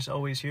 trust me. I'm just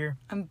always here.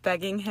 I'm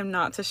begging him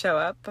not to show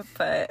up,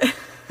 but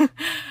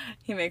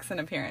he makes an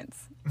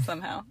appearance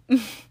somehow.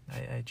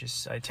 I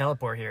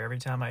teleport here every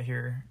time I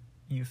hear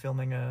you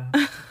filming a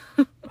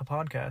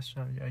podcast.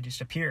 I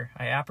just appear.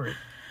 I apparate.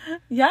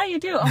 Yeah, you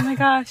do. Oh my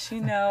gosh, you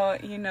know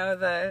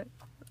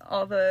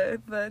all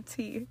the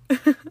tea.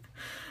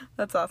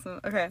 That's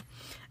awesome. Okay.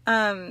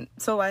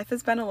 So life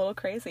has been a little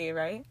crazy,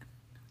 right?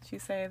 Would you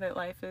say that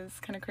life is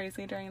kind of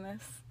crazy during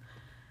this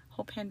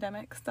whole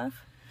pandemic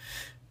stuff?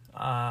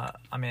 I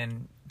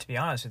mean, to be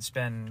honest, it's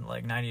been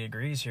like 90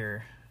 degrees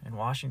here in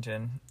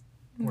Washington,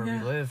 where we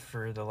live,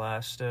 for the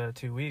last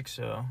 2 weeks,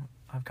 so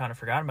I've kind of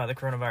forgotten about the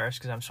coronavirus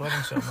because I'm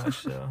sweating so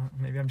much, so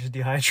maybe I'm just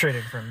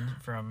dehydrated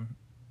from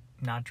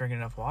not drinking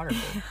enough water.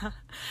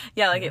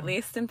 Yeah, at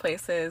least in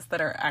places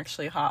that are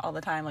actually hot all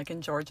the time, like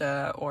in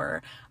Georgia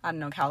or, I don't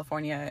know,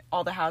 California,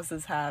 all the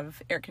houses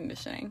have air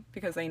conditioning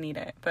because they need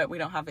it, but we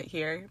don't have it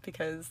here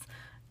because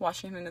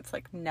Washington, it's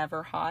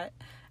never hot,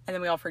 and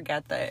then we all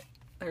forget that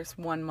there's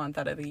 1 month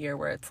out of the year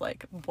where it's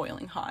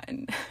boiling hot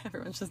and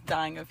everyone's just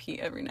dying of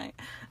heat every night.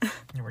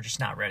 And we're just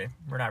not ready.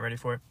 We're not ready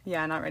for it.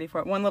 Yeah, not ready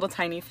for it. One little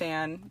tiny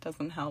fan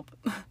doesn't help.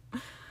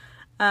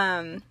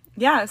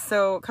 Yeah,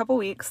 so a couple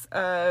weeks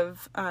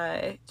of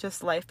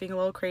just life being a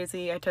little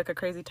crazy. I took a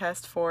crazy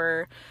test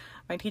for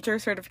my teacher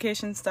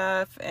certification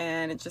stuff,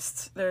 and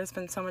there's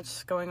been so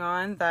much going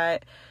on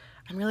that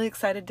I'm really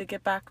excited to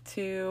get back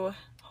to,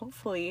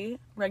 hopefully,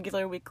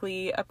 regular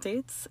weekly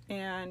updates.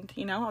 And,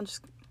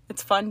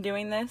 it's fun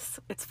doing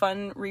this. It's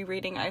fun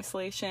rereading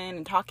Isolation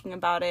and talking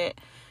about it.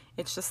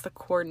 It's just the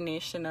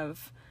coordination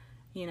of,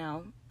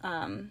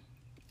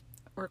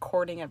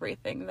 recording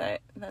everything that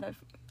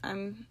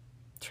I'm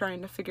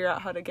trying to figure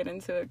out how to get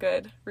into a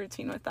good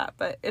routine with that.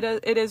 But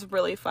it is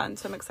really fun,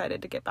 so I'm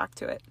excited to get back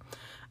to it.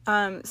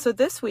 So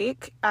this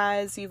week,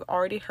 as you've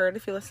already heard,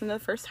 if you listen to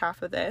the first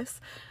half of this,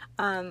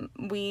 I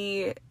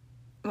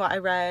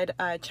read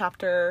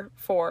chapter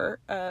 4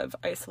 of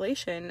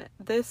Isolation.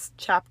 This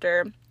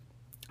chapter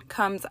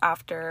comes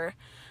after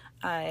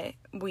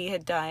we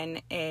had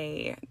done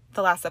the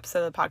last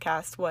episode of the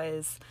podcast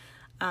was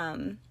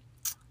an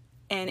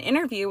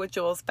interview with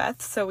Jules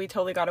Beth, so we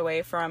totally got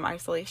away from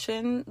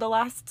Isolation the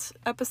last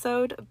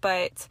episode,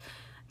 but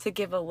to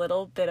give a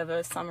little bit of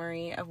a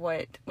summary of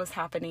what was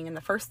happening in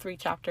the first 3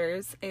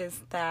 chapters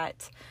is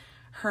that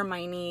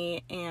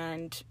Hermione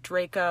and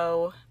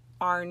Draco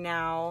are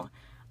now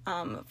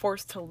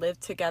forced to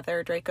live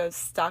together. Draco's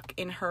stuck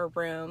in her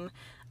room.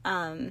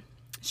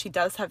 She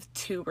does have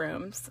 2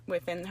 rooms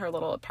within her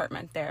little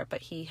apartment there, but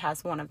he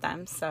has one of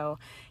them. So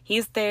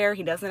he's there.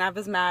 He doesn't have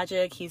his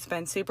magic. He's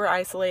been super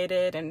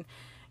isolated, and,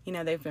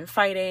 they've been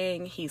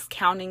fighting. He's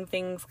counting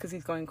things because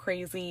he's going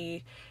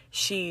crazy.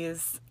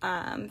 She's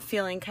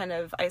feeling kind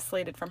of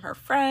isolated from her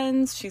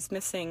friends. She's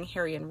missing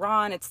Harry and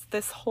Ron. It's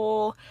this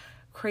whole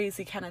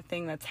crazy kind of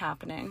thing that's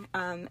happening.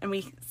 And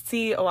we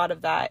see a lot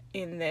of that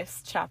in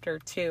this chapter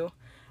too.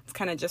 It's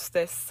kind of just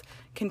this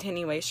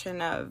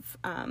continuation of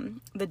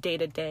the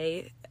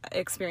day-to-day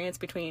experience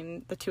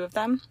between the 2 of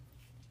them.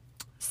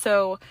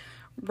 So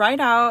right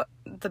out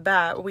the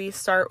bat, we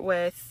start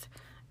with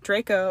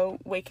Draco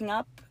waking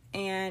up,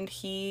 and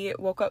he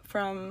woke up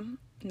from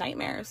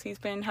nightmares. He's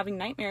been having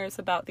nightmares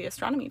about the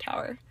astronomy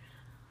tower.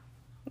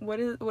 What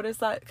does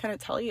that kind of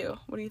tell you?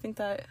 What do you think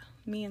that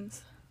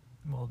means?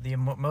 Well, the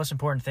most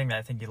important thing that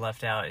I think you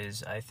left out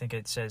is, I think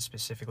it says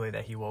specifically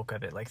that he woke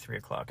up at 3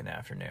 o'clock in the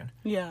afternoon.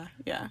 Yeah.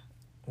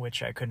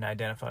 Which I couldn't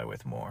identify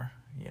with more.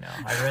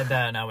 I read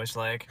that and I was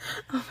like,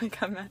 oh my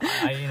God, man.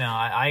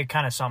 I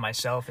kind of saw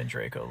myself in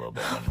Draco a little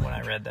bit when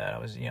I read that. I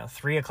was,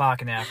 3 o'clock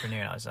in the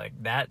afternoon. I was like,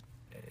 that,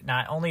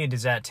 not only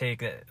does that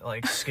take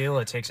skill,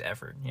 it takes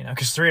effort,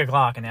 because 3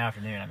 o'clock in the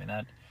afternoon, I mean,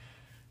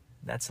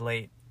 that's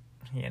late.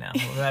 You know,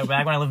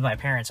 back when I lived with my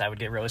parents, I would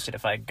get roasted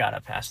if I got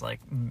up past like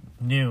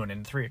noon,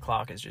 and 3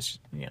 o'clock is just,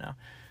 you know,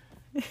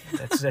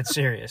 that's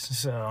serious.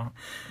 So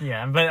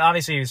yeah, but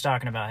obviously he was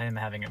talking about him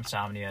having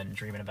insomnia and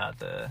dreaming about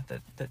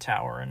the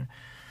tower and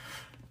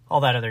all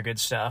that other good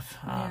stuff.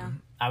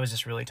 I was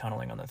just really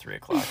tunneling on the 3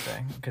 o'clock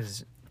thing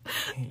because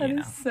that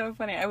is so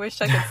funny. I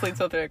wish I could sleep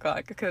till 3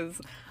 o'clock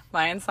because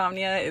my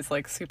insomnia is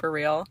like super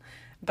real,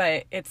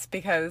 but it's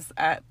because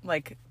at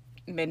like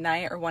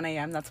midnight or 1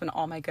 a.m. that's when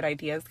all my good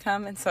ideas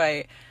come, and so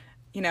I,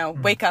 you know,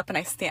 wake up and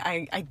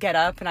I get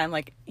up and I'm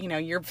like, you know,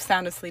 you're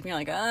sound asleep and you're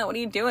like, what are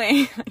you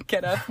doing? I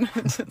get up and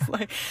I'm just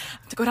like, I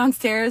have to go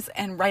downstairs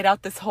and write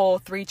out this whole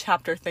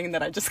 3-chapter thing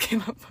that I just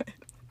came up with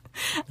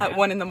at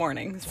 1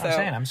 a.m. So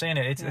I'm saying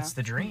it's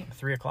the dream.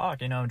 3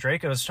 o'clock. You know,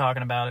 Draco's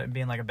talking about it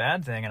being like a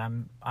bad thing,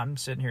 and I'm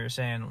sitting here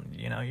saying,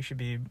 you know, you should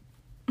be,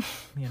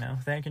 you know,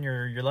 thanking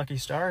your lucky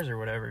stars or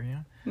whatever. You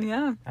know.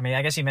 Yeah. I mean,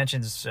 I guess he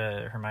mentions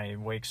Hermione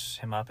wakes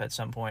him up at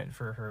some point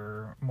for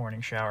her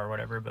morning shower or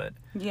whatever, but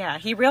yeah,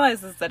 he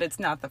realizes that it's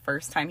not the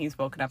first time he's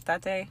woken up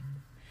that day.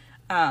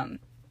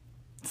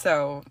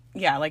 So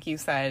yeah, like you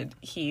said,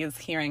 he is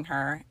hearing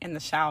her in the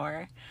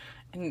shower,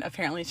 and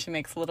apparently she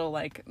makes little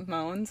like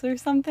moans or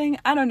something.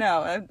 I don't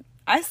know.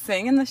 I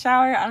sing in the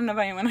shower. I don't know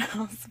about anyone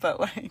else, but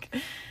like,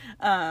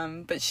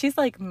 but she's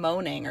like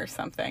moaning or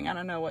something. I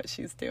don't know what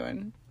she's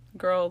doing.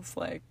 Girl's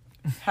like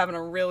having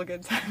a real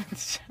good time in the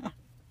shower.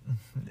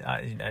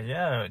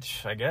 Yeah,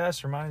 I guess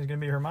Hermione's gonna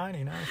be Hermione.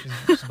 You know,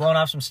 she's blowing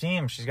off some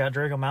steam. She's got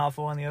Draco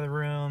Malfoy in the other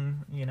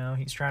room. You know,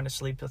 he's trying to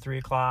sleep till 3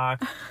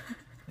 o'clock.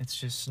 It's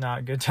just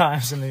not good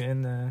times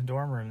in the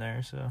dorm room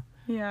there. So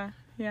yeah.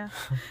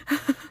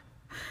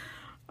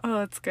 Oh,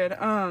 that's good.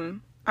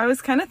 I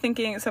was kind of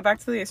thinking. So back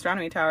to the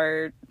astronomy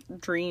tower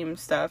dream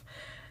stuff.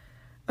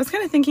 I was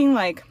kind of thinking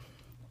like,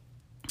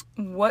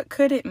 what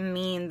could it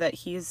mean that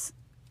he's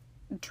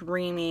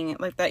dreaming,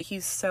 like that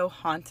he's so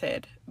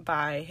haunted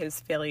by his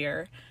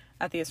failure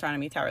at the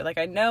astronomy tower? Like,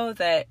 I know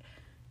that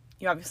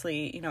you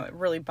obviously, you know, it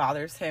really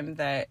bothers him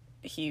that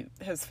he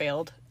has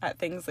failed at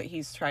things that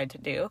he's tried to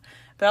do,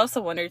 but I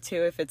also wonder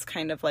too if it's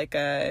kind of like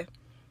I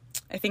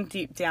think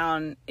deep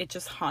down it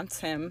just haunts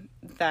him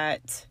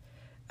that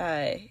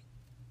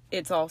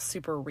it's all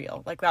super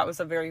real. Like that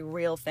was a very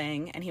real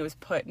thing, and he was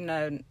put in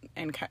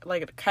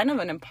kind of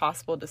an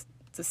impossible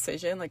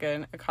decision, like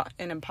an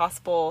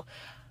impossible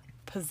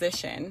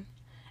position.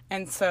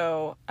 And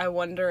so I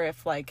wonder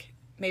if like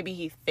maybe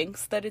he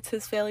thinks that it's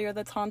his failure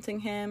that's haunting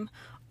him,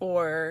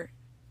 or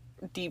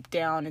deep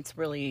down it's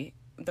really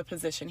the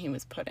position he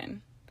was put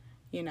in,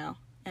 you know,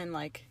 and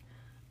like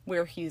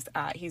where he's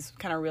at, he's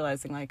kind of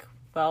realizing like,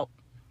 well,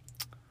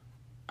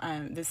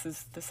 this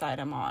is the side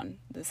I'm on,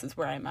 this is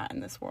where I'm at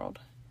in this world.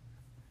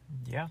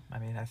 Yeah, I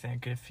mean, I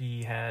think if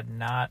he had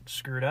not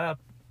screwed up,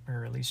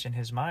 or at least in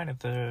his mind,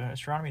 at the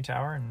astronomy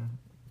tower and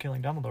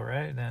killing Dumbledore,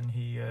 right, then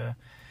he at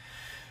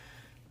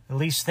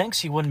least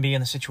thinks he wouldn't be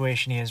in the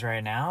situation he is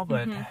right now.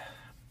 But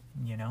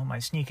you know, my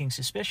sneaking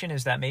suspicion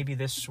is that maybe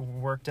this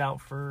worked out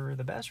for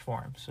the best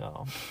for him.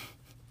 So,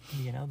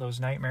 you know, those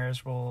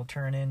nightmares will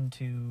turn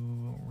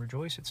into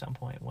rejoice at some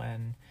point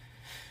when,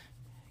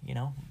 you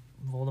know,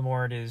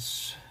 Voldemort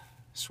is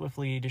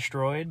swiftly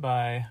destroyed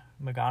by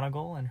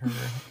McGonagall and her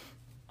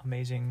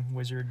amazing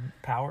wizard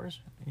powers,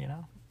 you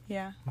know.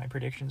 Yeah. My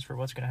predictions for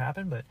what's going to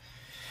happen, but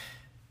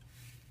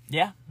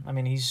yeah, I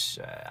mean, he's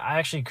I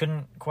actually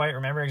couldn't quite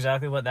remember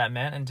exactly what that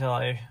meant until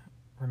I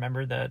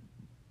remembered that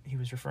he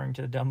was referring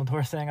to the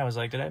Dumbledore thing. I was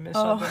like, did I miss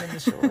something in the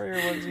story, or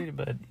what is he?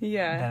 But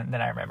yeah,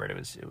 then I remembered it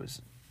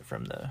was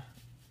from the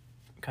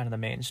kind of the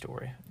main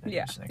story that he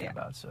was thinking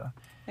about. So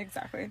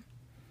exactly.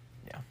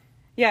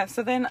 Yeah.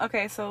 So then,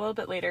 okay, so a little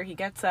bit later, he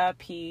gets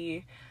up,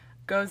 he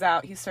goes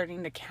out, he's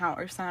starting to count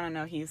or something. I don't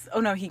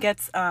know. He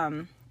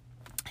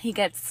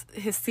gets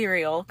his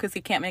cereal because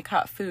he can't make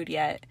hot food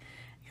yet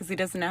because he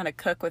doesn't know how to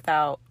cook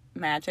without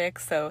magic.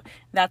 So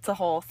that's a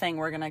whole thing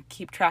we're going to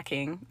keep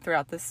tracking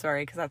throughout this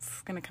story, because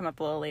that's going to come up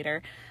a little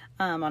later,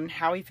 on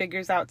how he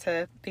figures out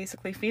to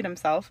basically feed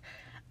himself.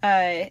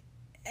 And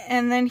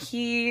then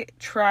he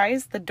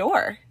tries the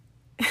door.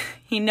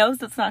 He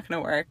knows it's not going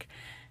to work,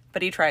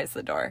 but he tries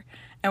the door.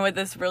 And what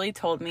this really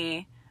told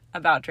me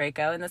about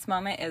Draco in this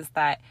moment is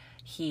that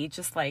he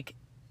just like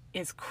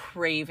is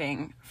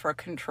craving for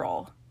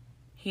control.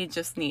 He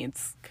just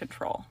needs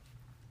control.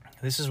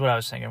 This is what I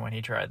was thinking when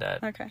he tried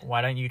that. Okay.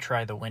 Why don't you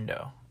try the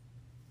window?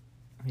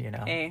 You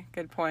know?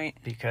 Good point.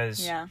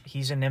 Because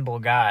he's a nimble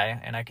guy,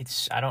 and I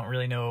don't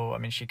really know. I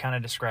mean, she kind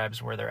of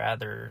describes where they're at.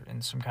 They're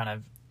in some kind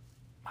of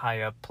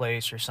high up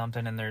place or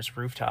something, and there's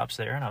rooftops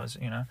there, and I was,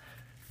 you know,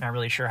 not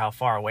really sure how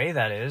far away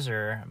that is,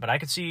 but I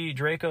could see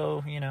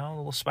Draco, you know, a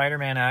little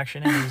Spider-Man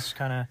action, and he's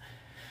kind of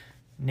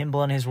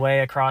nimbling his way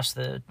across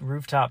the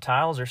rooftop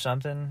tiles or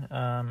something.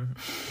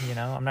 You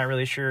know, I'm not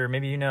really sure.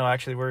 Maybe you know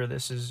actually where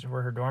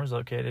her dorm's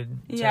located.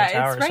 It's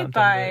right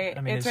by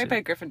it's right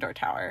by Gryffindor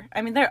Tower.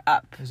 I mean, they're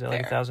up. Is it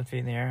like 1,000 feet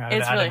in the air?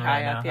 It's really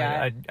high up.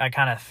 Yeah. I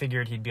kind of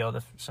figured he'd be able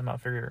to somehow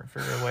figure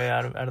a way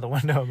out of the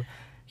window.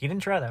 He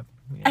didn't try that.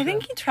 I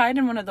think he tried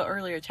in one of the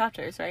earlier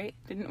chapters, right?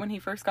 When he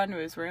first got into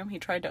his room, he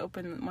tried to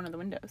open one of the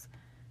windows,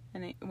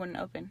 and it wouldn't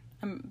open.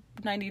 I'm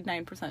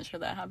 99% sure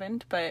that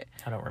happened, but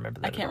I don't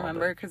remember that. I can't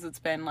remember because it's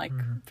been like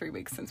 3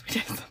 weeks since we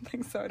did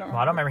something, so I don't. Well,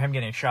 I don't remember him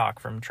getting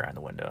shocked from trying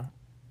the window.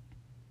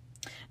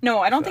 No,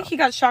 I don't think he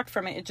got shocked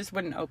from it. It just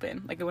wouldn't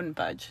open, like it wouldn't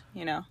budge,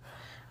 you know.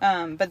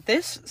 But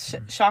this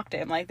shocked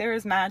him. Like there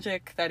is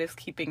magic that is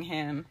keeping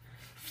him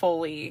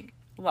fully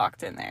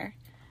locked in there,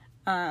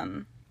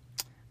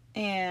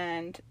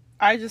 and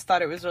I just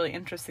thought it was really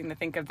interesting to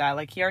think of that.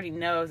 Like, he already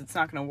knows it's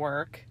not going to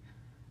work.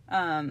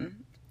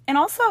 And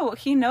also,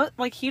 he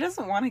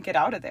doesn't want to get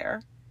out of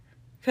there.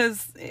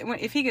 Because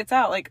if he gets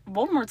out, like,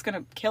 Voldemort's going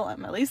to kill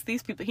him. At least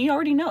these people, he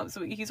already knows.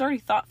 He's already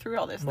thought through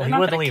all this. Well, he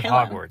wouldn't leave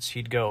Hogwarts.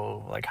 He'd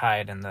go, like,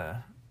 hide in the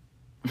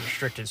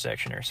restricted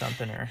section or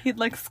something. Or he'd,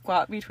 like,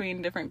 squat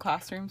between different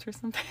classrooms or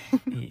something.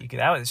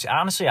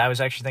 Honestly, I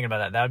was actually thinking about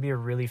that. That would be a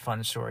really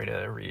fun story to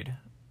read.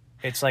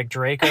 It's like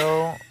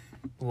Draco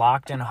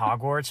locked in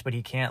Hogwarts, but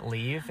he can't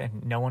leave,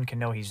 and no one can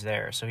know he's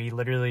there. So he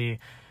literally,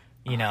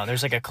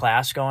 there's like a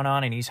class going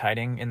on, and he's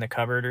hiding in the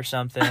cupboard or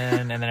something,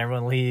 and then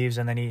everyone leaves,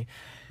 and then he,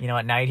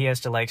 at night he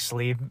has to like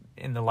sleep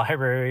in the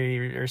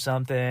library or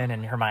something,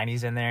 and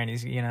Hermione's in there, and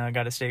he's,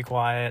 got to stay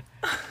quiet.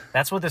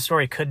 That's what the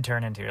story could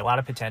turn into. A lot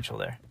of potential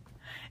there.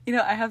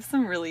 I have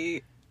some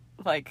really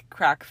like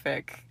crack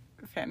fic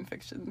fan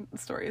fiction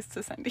stories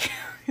to send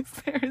you.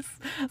 There's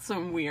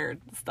some weird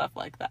stuff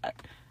like that.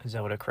 Is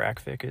that what a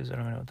crack fic is? I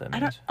don't know what that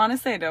means.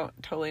 Honestly, I don't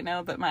totally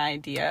know, but my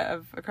idea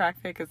of a crack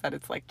fic is that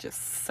it's like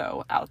just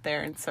so out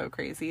there and so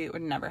crazy it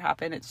would never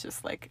happen. It's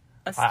just like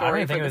a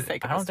story for the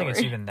sake of a story. I don't think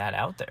it's even that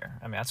out there.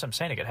 I mean, that's what I'm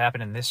saying. It could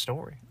happen in this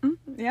story.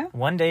 Yeah.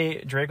 One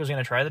day, Draco's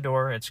going to try the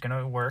door. It's going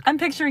to work. I'm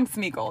picturing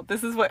Smeagol.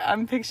 This is what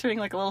I'm picturing,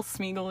 like a little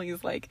Smeagol.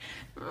 He's like...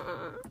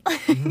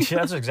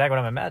 That's exactly what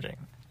I'm imagining.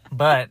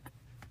 But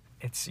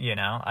it's,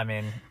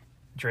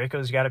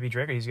 Draco's got to be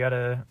Draco. He's got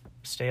to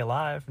stay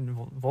alive. And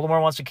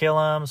Voldemort wants to kill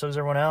him, so does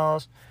everyone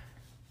else.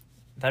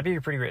 That'd be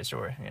a pretty great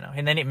story,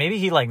 And then maybe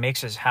he, like,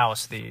 makes his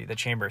house the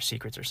Chamber of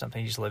Secrets or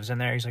something. He just lives in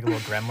there. He's like a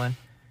little gremlin.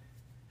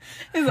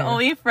 His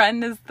only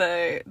friend is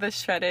the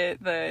shredded,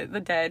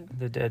 the dead...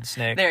 The dead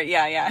snake. There,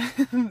 yeah.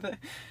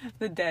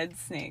 the dead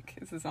snake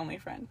is his only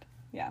friend.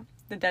 Yeah.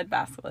 The dead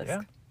basilisk.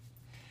 Yeah.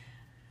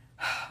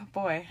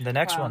 Boy. The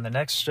next one, the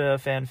next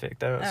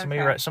fanfic.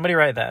 Okay. Somebody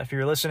write that. If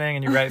you're listening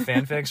and you write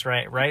fanfics,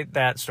 write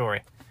that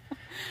story.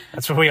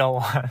 That's what we all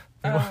want.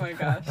 Oh my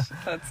gosh.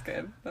 That's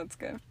good.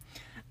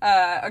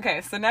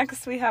 Okay, so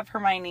next we have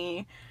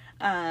Hermione.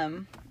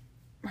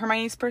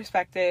 Hermione's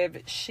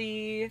perspective.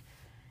 She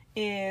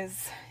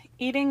is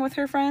eating with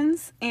her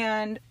friends,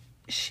 and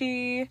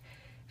she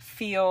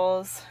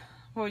feels...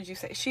 What would you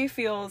say? She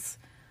feels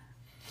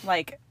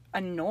like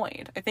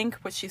annoyed. I think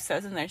what she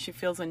says in there, she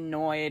feels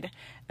annoyed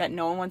that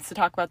no one wants to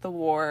talk about the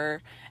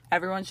war.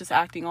 Everyone's just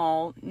acting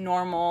all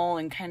normal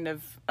and kind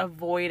of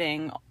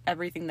avoiding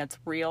everything that's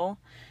real.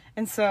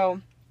 And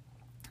so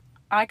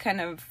I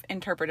kind of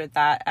interpreted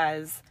that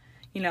as,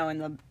 in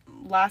the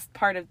last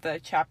part of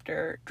the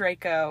chapter,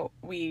 Draco,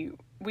 we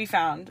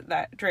found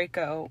that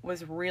Draco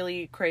was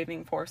really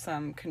craving for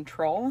some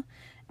control.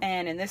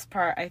 And in this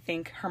part, I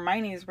think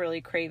Hermione is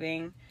really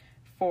craving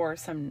for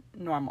some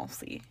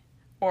normalcy.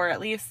 Or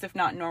at least, if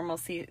not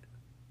normalcy,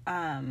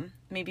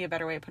 maybe a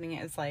better way of putting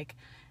it is like,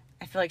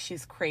 I feel like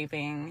she's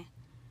craving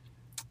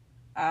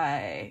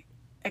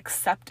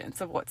acceptance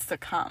of what's to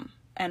come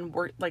and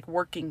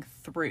working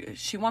through.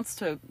 She wants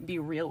to be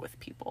real with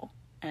people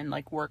and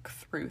like work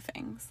through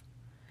things.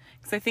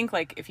 Because I think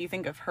like if you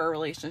think of her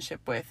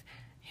relationship with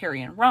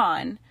Harry and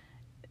Ron,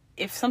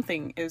 if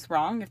something is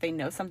wrong, if they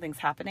know something's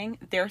happening,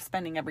 they're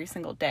spending every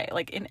single day,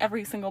 like in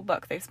every single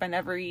book, they spend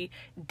every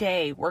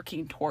day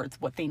working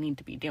towards what they need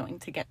to be doing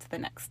to get to the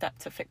next step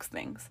to fix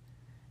things.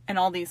 And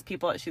all these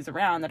people that she's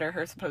around that are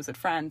her supposed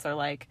friends are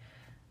like,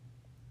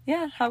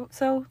 yeah,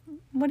 so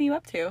what are you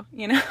up to?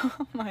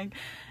 Like,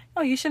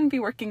 oh, you shouldn't be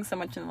working so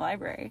much in the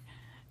library.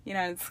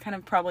 It's kind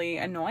of probably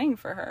annoying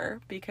for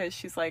her because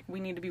she's like, we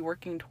need to be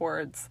working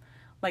towards,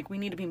 like, we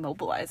need to be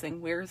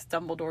mobilizing. Where's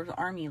Dumbledore's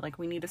army? Like,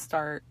 we need to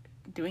start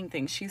doing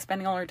things. She's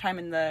spending all her time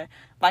in the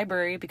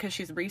library because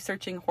she's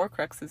researching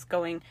Horcruxes,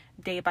 going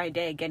day by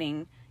day,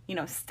 getting,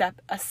 a step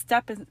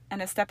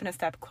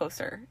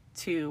closer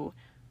to,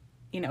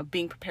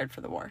 being prepared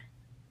for the war.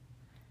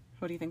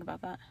 What do you think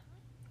about that?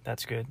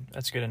 That's good.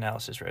 That's good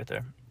analysis right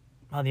there.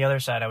 On the other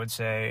side, I would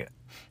say,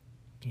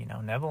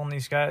 Neville and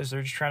these guys,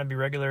 they're just trying to be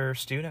regular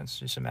students.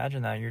 Just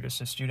imagine that. You're just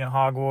a student at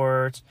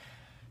Hogwarts.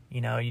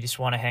 You just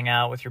want to hang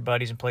out with your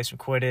buddies and play some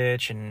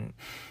Quidditch and,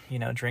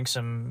 drink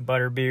some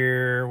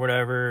butterbeer or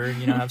whatever,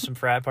 have some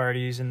frat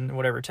parties in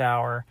whatever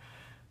tower.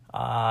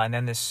 And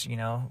then this,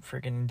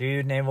 freaking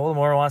dude named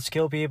Voldemort wants to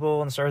kill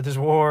people and start this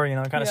war,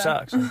 it kind of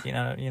sucks. Like,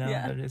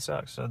 yeah. It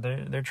sucks. So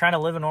they're trying to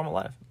live a normal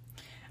life.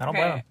 I don't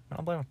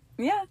blame them.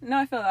 Yeah, no,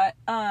 I feel that.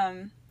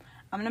 I'm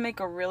going to make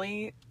a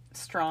really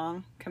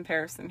strong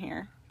comparison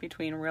here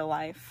between real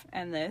life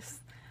and this.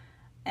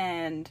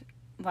 And,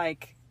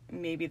 like,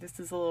 maybe this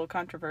is a little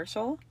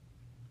controversial.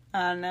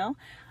 I don't know.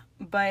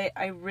 But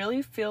I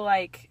really feel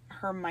like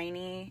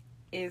Hermione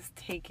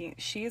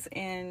she's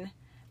in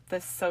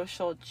the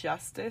social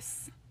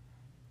justice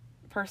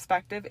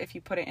perspective if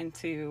you put it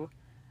into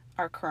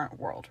our current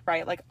world,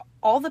 right? Like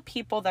all the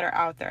people that are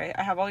out there,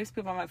 I have all these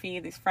people on my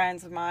feed, these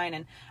friends of mine,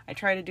 and I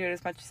try to do it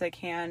as much as I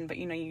can, but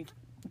you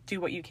do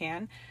what you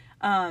can.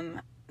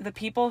 The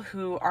people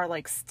who are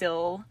like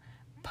still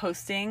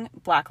posting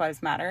Black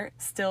Lives Matter,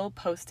 still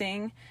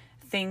posting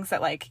things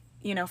that like,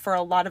 for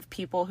a lot of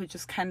people who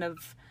just kind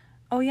of,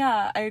 oh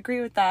yeah, I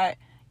agree with that.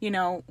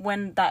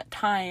 When that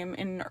time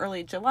in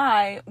early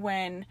July,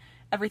 when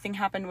everything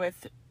happened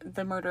with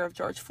the murder of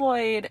George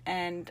Floyd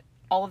and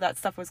all of that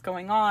stuff was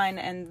going on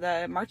and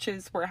the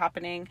marches were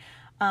happening,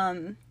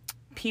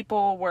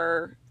 people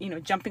were,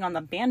 jumping on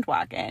the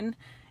bandwagon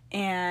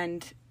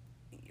and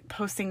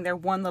posting their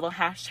one little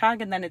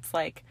hashtag, and then it's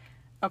like,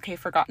 okay,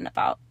 forgotten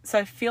about. So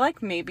I feel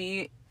like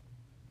maybe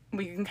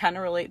we can kind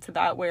of relate to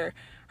that, where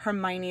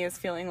Hermione is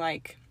feeling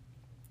like,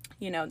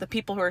 the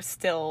people who are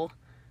still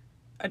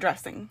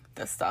addressing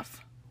this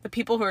stuff, the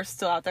people who are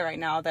still out there right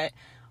now, that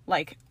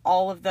like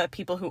all of the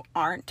people who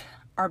aren't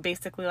are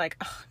basically like,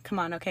 oh, come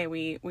on, okay,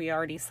 we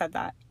already said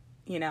that,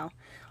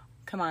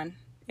 come on,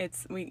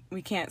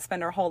 we can't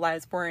spend our whole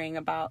lives worrying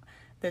about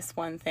this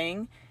one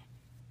thing.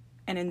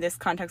 And in this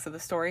context of the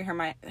story,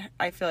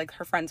 I feel like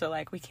her friends are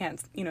like, we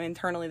can't,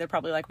 internally they're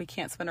probably like, we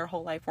can't spend our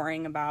whole life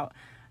worrying about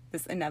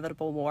this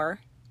inevitable war.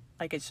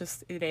 Like, it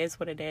is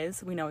what it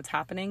is. We know it's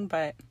happening,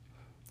 but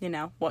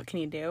what can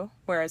you do?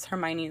 Whereas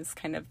Hermione is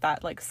kind of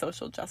that like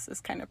social justice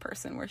kind of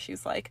person, where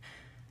she's like,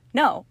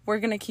 no, we're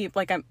going to keep,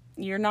 like,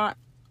 you're not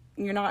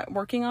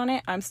working on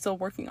it. I'm still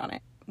working on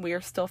it. We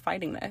are still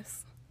fighting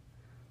this.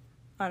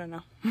 I don't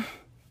know.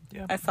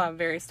 Yeah. I saw a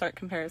very stark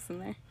comparison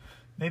there.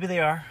 Maybe they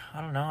are.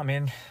 I don't know. I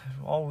mean,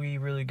 all we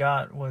really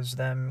got was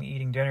them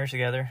eating dinner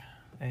together,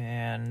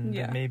 and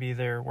maybe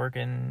they're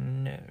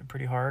working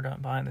pretty hard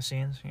behind the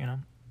scenes,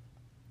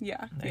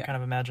 Yeah. I kind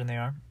of imagine they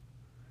are.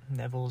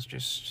 Neville's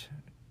just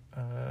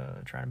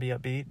trying to be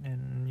upbeat,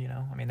 and,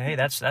 hey,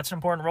 that's an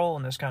important role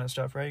in this kind of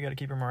stuff, right? You got to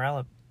keep your morale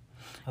up.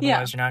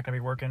 Otherwise, you're not going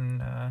to be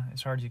working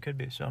as hard as you could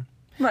be, so.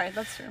 Right,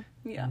 that's true.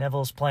 Yeah.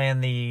 Neville's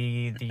playing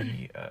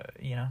the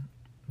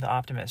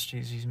optimist.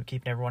 He's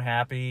keeping everyone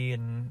happy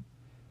and,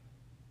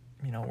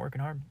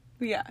 working hard.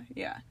 Yeah,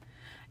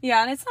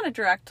 and it's not a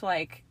direct,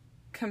 like,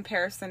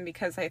 comparison,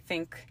 because I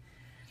think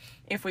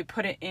if we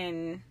put it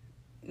in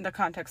the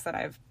context that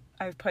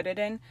I've put it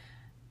in,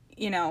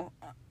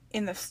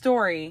 in the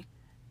story,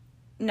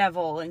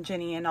 Neville and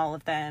Ginny and all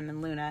of them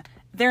and Luna,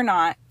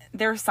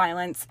 their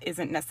silence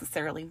isn't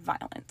necessarily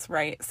violence,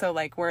 right? So,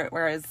 like,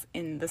 whereas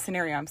in the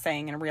scenario I'm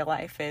saying in real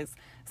life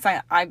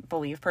I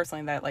believe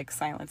personally that, like,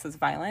 silence is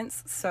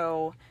violence.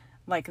 So,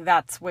 like,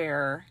 that's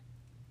where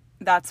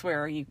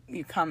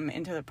you come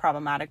into the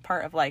problematic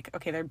part of, like,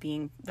 okay,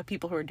 the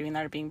people who are doing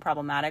that are being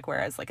problematic,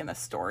 whereas, like, in the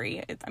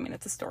story,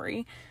 it's a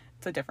story,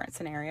 it's a different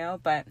scenario,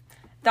 but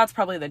that's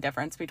probably the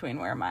difference between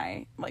where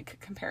my, like,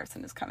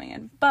 comparison is coming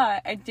in.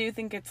 But I do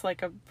think it's,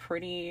 like, a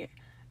pretty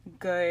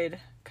good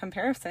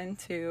comparison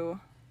to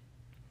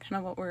kind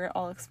of what we're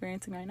all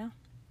experiencing right now.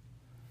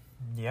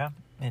 Yeah,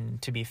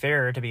 and to be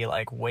fair, to be,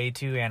 like, way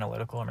too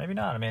analytical, or maybe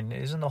not, I mean,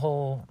 isn't the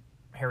whole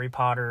Harry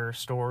Potter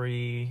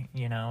story,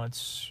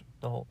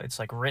 it's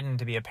like written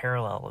to be a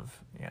parallel of,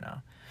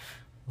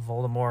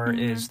 Voldemort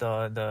is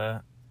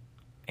the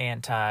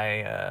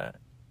anti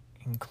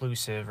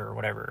inclusive or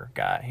whatever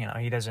guy,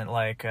 he doesn't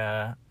like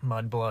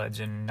mudbloods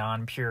and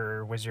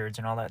non-pure wizards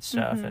and all that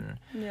stuff. And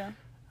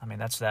I mean,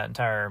 that's that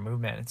entire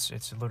movement.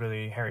 It's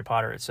literally Harry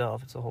Potter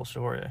itself. It's the whole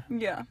story.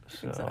 Yeah,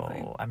 so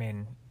exactly. I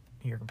mean,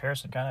 your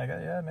comparison kind of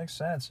it makes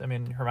sense. I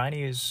mean,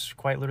 Hermione is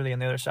quite literally on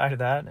the other side of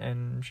that,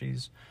 and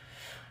she's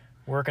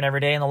working every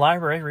day in the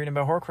library reading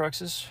about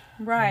Horcruxes,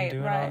 right,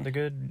 and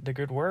doing the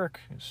good work.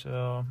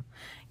 So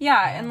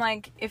and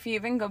like, if you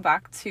even go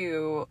back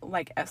to,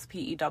 like,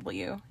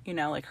 SPEW,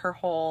 like, her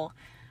whole,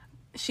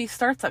 she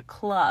starts a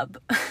club,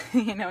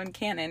 in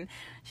canon,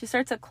 she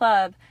starts a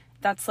club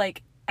that's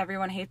like,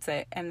 everyone hates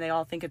it and they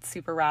all think it's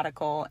super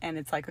radical, and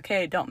it's like,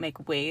 okay, don't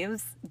make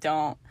waves,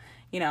 don't,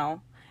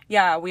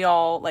 we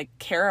all, like,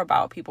 care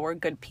about people, we're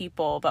good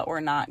people, but we're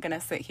not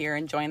gonna sit here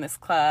and join this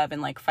club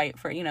and, like, fight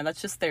for,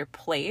 that's just their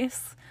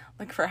place,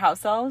 like, for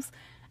house elves.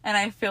 And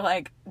I feel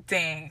like,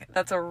 dang,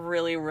 that's a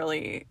really,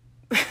 really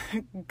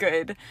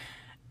good,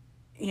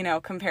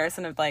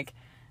 comparison of, like,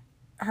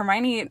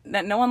 Hermione,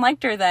 that no one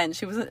liked her then.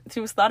 She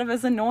was thought of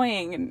as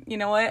annoying, and you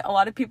know what? A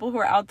lot of people who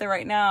are out there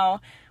right now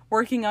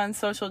working on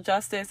social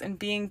justice and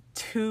being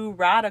too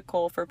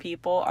radical for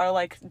people are,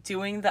 like,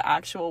 doing the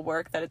actual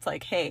work that it's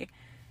like, hey,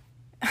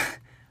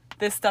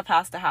 this stuff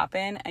has to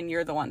happen, and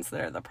you're the ones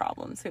that are the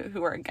problems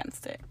who are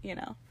against it,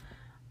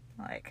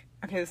 Like,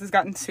 okay, this has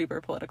gotten super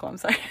political, I'm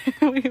sorry.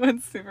 We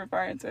went super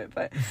far into it,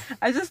 but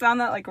I just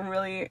found that, like,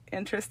 really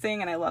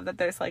interesting, and I love that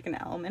there's, like, an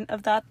element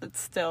of that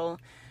that's still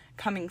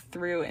coming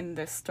through in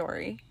this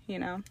story,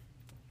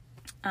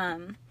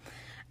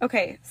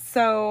 Okay,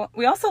 so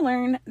we also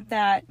learn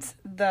that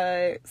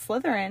the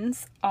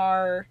Slytherins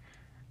are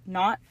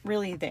not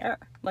really there.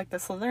 like, the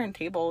Slytherin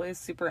table is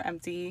super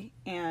empty,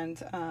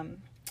 and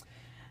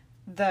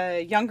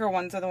the younger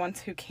ones are the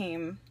ones who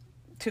came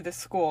to the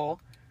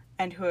school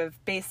and who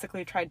have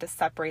basically tried to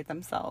separate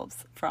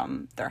themselves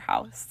from their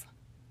house.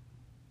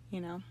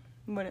 You know,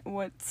 what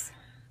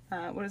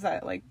does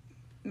that, like,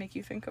 make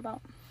you think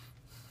about?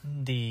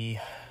 The,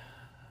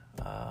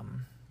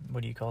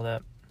 what do you call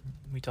that?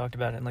 We talked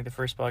about it in, like, the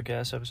first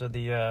podcast episode,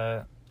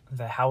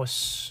 the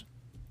house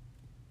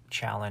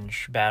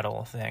challenge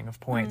battle thing of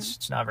points.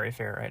 It's not very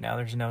fair right now.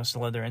 There's no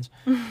Slytherins.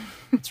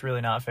 It's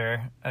really not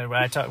fair.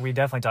 We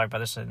definitely talked about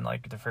this in,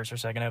 like, the first or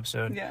second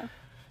episode. Yeah.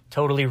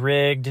 Totally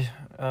rigged.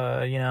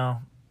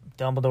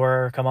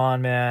 Dumbledore, come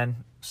on, man.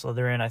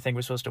 Slytherin, I think,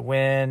 was supposed to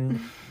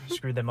win.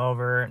 Screwed them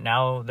over.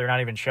 Now they're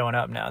not even showing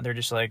up now. They're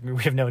just like,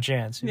 we have no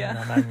chance. Yeah.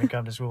 I'm not even going to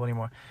come to school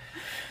anymore.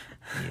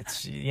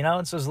 It's,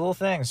 it's those little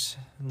things.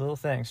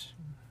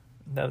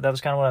 That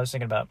was kind of what I was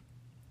thinking about.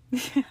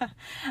 Yeah.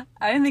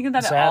 I didn't think of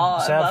that at all.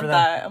 I love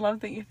that. I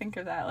love that you think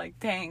of that. Like,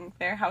 dang,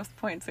 their house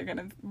points are going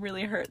to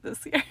really hurt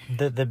this year.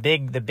 The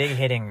big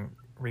hitting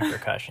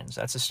repercussions.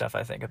 That's the stuff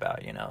I think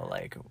about,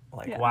 like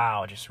yeah.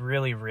 Wow, just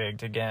really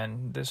rigged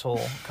again, this whole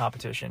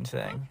competition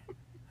thing.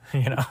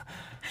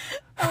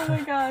 Oh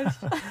my gosh.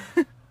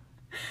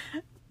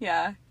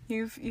 Yeah,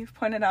 you've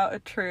pointed out a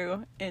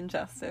true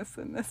injustice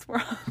in this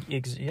world.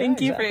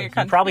 Thank you for your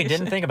contribution. You probably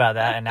didn't think about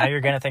that, and now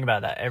you're going to think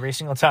about that every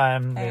single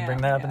time they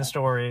bring that up in the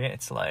story.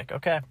 It's like,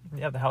 okay,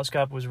 yeah, the House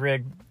Cup was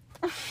rigged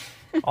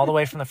all the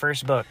way from the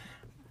first book.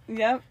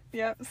 Yep.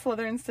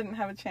 Slytherins didn't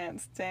have a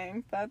chance.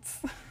 Dang,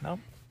 Nope.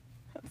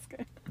 That's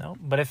good. No,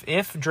 but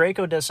if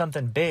Draco does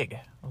something big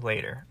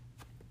later,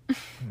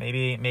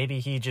 maybe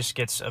he just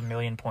gets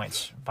 1,000,000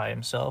 points by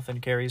himself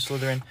and carries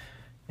Slytherin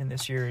in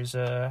this year's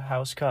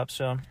House Cup.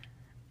 So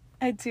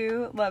I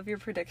do love your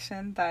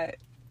prediction that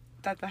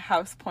the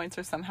house points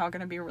are somehow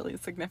going to be really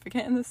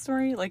significant in this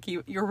story. Like,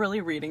 you're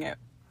really reading it.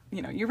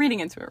 You're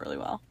reading into it really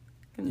well.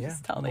 You can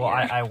just tell that.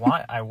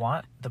 Well, I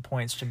want the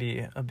points to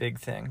be a big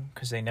thing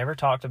because they never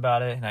talked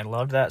about it, and I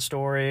loved that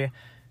story,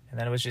 and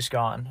then it was just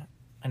gone.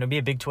 And it would be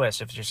a big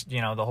twist if just, the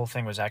whole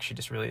thing was actually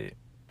just really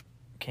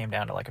came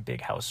down to, like, a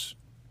big House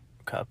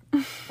Cup,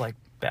 like,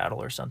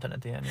 battle or something at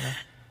the end,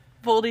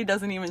 Voldy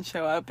doesn't even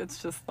show up.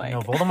 It's just like...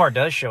 No, Voldemort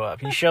does show up.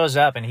 He shows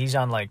up, and he's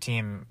on, like,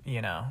 team,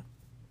 he's not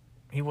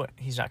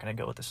going to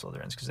go with the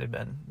Slytherins because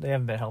they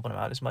haven't been helping him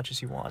out as much as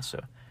he wants,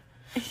 so...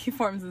 He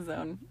forms his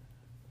own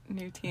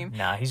new team.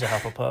 Nah, he's a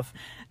Hufflepuff.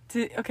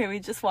 Okay, we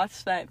just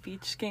watched that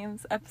Beach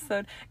Games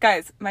episode.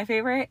 Guys, my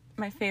favorite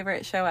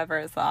show ever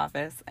is The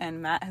Office,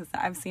 and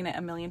I've seen it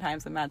 1,000,000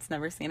 times, and Matt's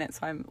never seen it,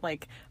 so I'm,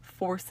 like,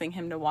 forcing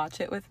him to watch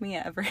it with me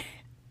every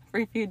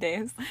few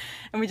days.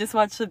 And we just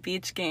watched the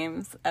Beach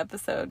Games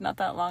episode not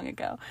that long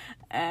ago.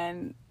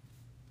 And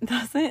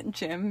doesn't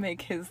Jim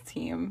make his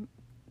team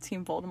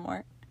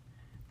Voldemort?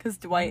 Because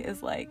Dwight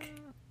is like...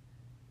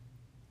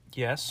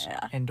 Yes,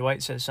 yeah. And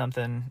Dwight says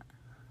something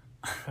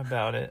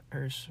about it,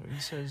 or he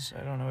says,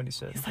 I don't know what he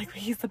said. He's like,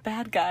 he's the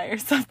bad guy or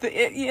something.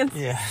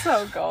 It's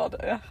so gold.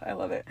 Ugh, I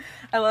love it.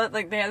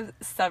 Like, they have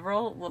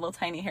several little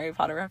tiny Harry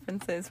Potter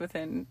references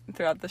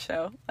throughout the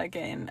show. Like,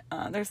 in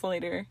there's a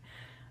later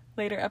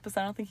episode.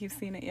 I don't think you've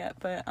seen it yet,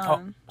 but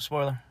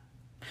spoiler.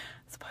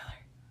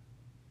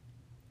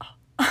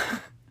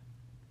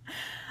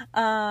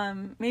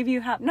 Maybe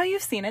you have. No,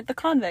 you've seen it. The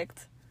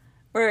Convict,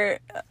 where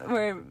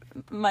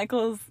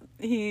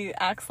he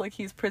acts like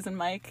he's Prison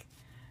Mike.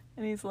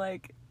 And he's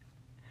like,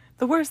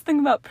 the worst thing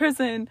about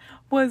prison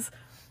was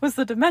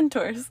the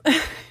Dementors.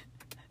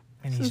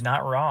 And he's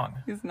not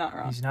wrong. He's not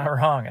wrong.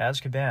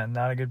 Azkaban,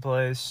 not a good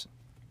place.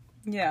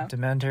 Yeah.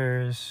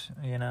 Dementors,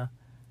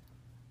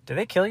 Do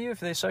they kill you if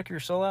they suck your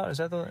soul out? Is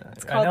that the...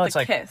 It's called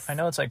the kiss. I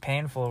know it's, like,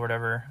 painful or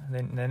whatever.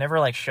 They never,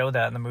 like, show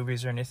that in the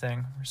movies or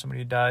anything, or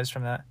somebody dies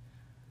from that.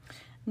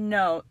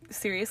 No,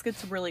 Sirius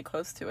gets really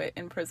close to it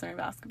in Prisoner of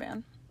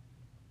Azkaban.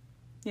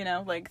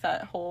 Like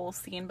that whole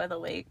scene by the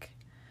lake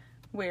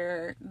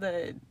where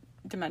the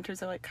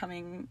Dementors are, like,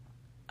 coming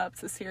up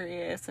to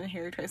Sirius, and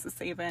Harry tries to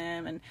save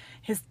him, and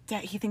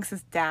he thinks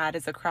his dad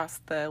is across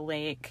the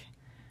lake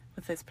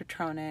with his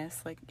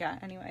Patronus. Like, yeah,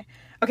 anyway.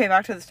 Okay,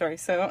 back to the story.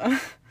 So,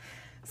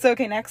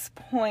 okay, next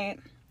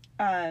point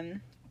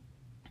to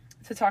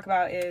talk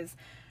about is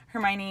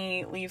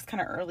Hermione leaves kind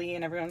of early,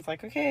 and everyone's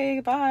like, okay,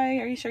 bye,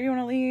 are you sure you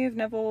want to leave?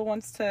 Neville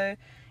wants to,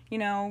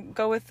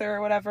 go with her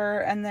or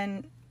whatever. And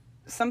then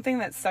something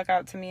that stuck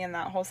out to me in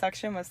that whole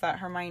section was that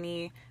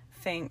Hermione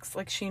thinks,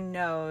 like, she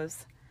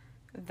knows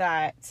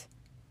that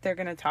they're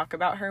going to talk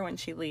about her when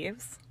she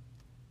leaves.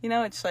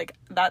 It's like,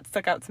 that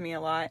stuck out to me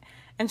a lot.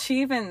 And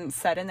she even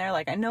said in there,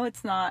 like, I know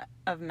it's not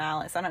of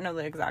malice. I don't know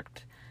the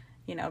exact,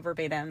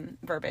 verbatim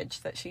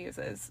verbiage that she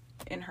uses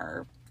in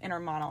her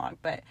monologue,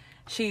 but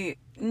she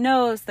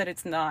knows that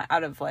it's not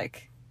out of,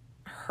 like,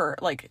 her,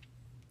 like,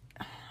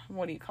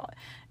 what do you call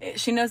it?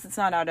 She knows it's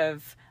not out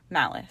of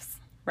malice,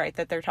 right,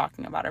 that they're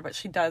talking about her, but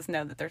she does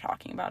know that they're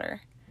talking about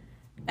her.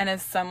 And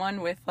as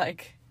someone with,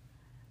 like,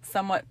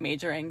 somewhat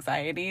major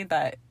anxiety,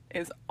 that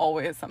is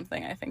always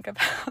something I think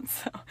about.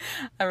 So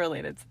I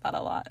related to that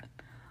a lot.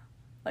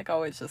 Like,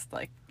 always just,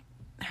 like,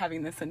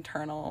 having this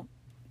internal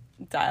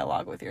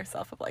dialogue with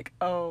yourself of like,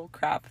 oh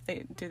crap,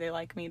 do they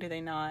like me, do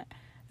they not?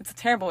 It's a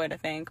terrible way to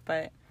think,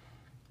 but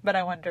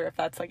I wonder if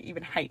that's like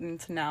even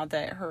heightened now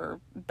that her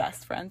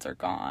best friends are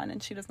gone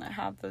and she doesn't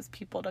have those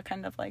people to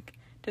kind of like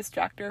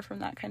distract her from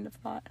that kind of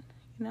thought,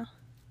 you know?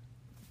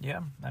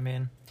 Yeah, I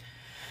mean,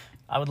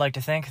 I would like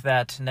to think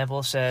that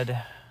Neville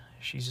said,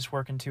 she's just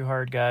working too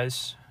hard,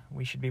 guys.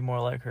 We should be more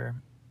like her.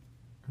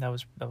 That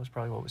was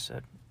probably what was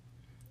said.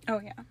 Oh,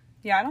 yeah.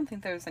 Yeah, I don't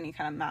think there was any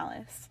kind of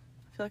malice.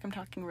 I feel like I'm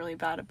talking really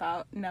bad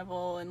about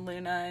Neville and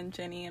Luna and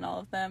Ginny and all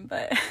of them,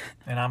 but...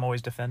 And I'm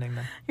always defending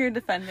them. You're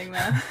defending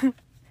them.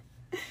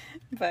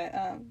 But,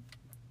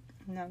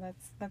 no,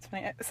 that's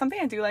funny. Something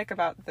I do like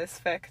about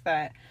this fic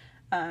that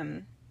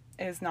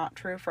is not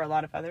true for a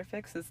lot of other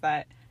fics is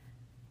that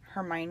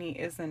Hermione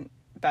isn't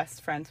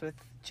best friends with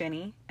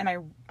Ginny. And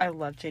I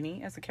love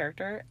Ginny as a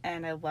character,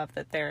 and I love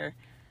that they're,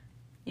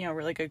 you know,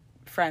 really good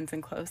friends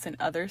and close in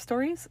other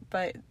stories,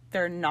 but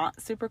they're not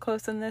super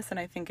close in this, and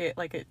I think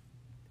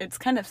it's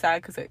kind of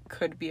sad because it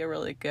could be a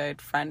really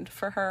good friend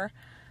for her,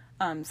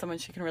 someone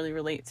she can really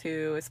relate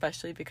to,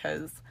 especially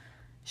because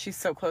she's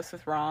so close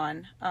with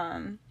Ron,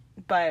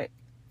 but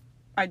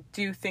I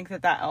do think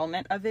that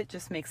element of it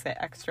just makes her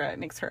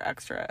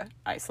extra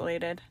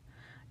isolated,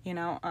 you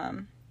know,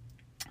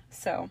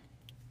 so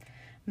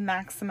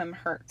maximum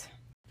hurt.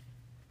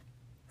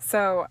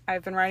 So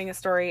I've been writing a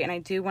story, and I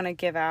do want to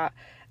give out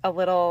a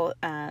little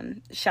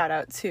shout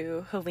out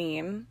to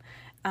Helene,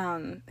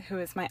 who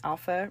is my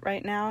alpha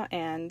right now,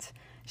 and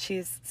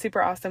she's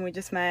super awesome. We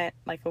just met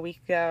like a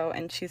week ago,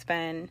 and she's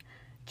been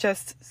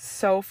just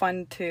so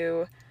fun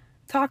to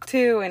talk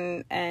to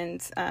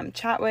and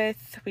chat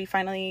with. We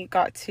finally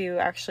got to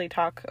actually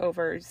talk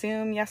over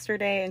Zoom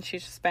yesterday, and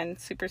she's just been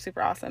super,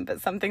 super awesome.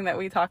 But something that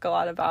we talk a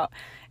lot about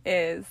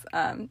is,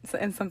 and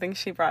something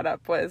she brought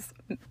up was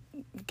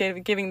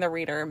giving the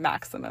reader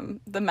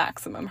the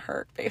maximum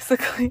hurt,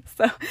 basically.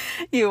 So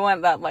you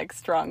want that like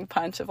strong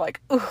punch of like,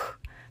 ooh,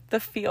 the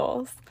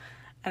feels,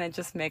 and it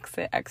just makes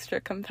it extra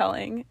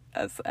compelling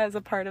as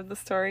a part of the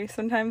story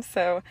sometimes.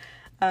 So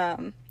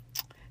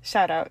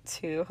shout out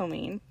to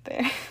Helene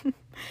there.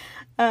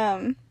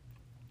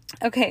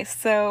 Okay,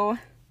 so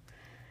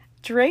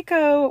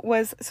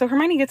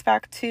Hermione gets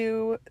back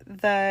to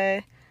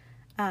the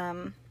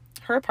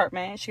her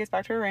apartment. She gets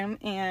back to her room,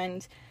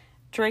 and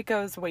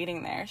Draco's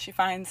waiting there. She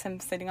finds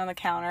him sitting on the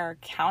counter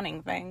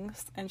counting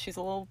things, and she's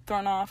a little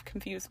thrown off,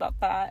 confused about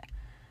that.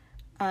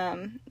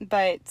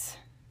 But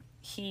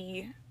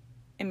he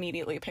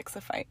immediately picks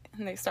a fight,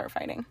 and they start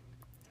fighting.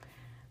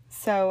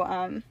 So,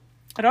 I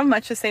don't have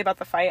much to say about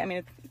the fight. I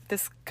mean,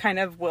 this kind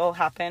of will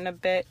happen a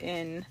bit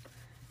in,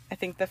 I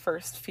think, the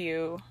first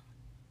few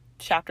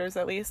chapters,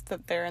 at least,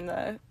 that they're in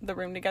the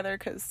room together,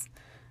 because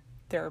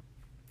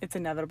it's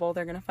inevitable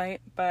they're gonna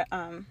fight. But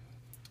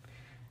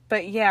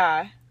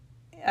yeah,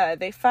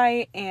 they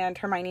fight, and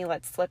Hermione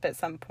lets slip at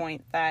some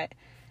point that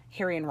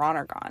Harry and Ron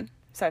are gone.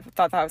 So I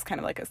thought that was kind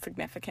of like a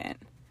significant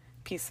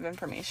piece of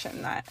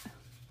information that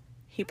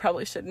he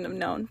probably shouldn't have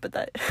known, but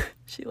that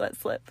she let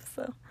slip.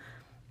 So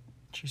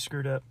she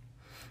screwed up.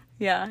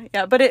 Yeah.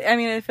 But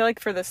I feel like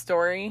for the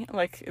story,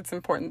 like, it's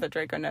important that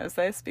Draco knows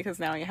this, because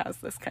now he has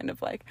this kind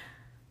of like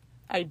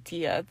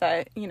idea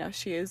that, you know,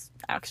 she is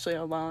actually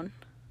alone.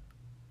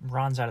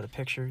 Ron's out of the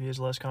picture. He has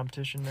less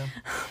competition now.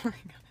 Oh my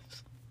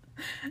gosh.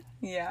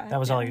 Yeah. That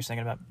was all he was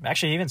thinking about.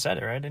 Actually, he even said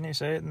it, right? Didn't he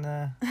say it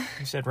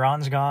he said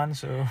Ron's gone,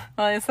 so...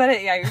 Well, he said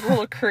it, yeah, he was a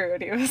little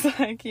crude. He was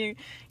like, you're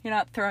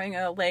not throwing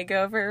a leg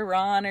over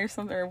Ron or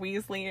something, or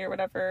Weasley or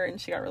whatever,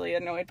 and she got really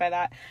annoyed by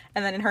that.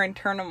 And then in her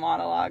internal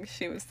monologue,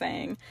 she was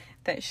saying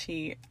that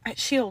she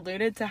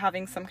alluded to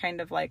having some kind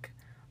of, like,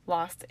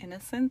 lost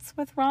innocence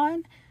with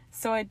Ron.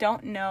 So I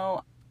don't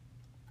know,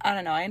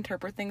 I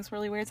interpret things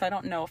really weird, so I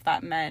don't know if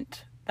that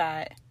meant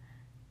that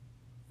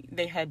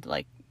they had,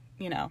 like,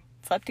 you know,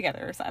 slept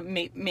together or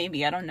something.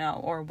 Maybe, I don't know,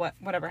 or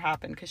whatever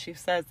happened, because she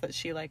says that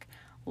she, like,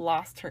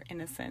 lost her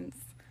innocence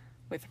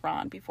with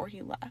Ron before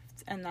he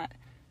left, and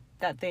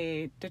that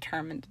they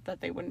determined that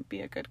they wouldn't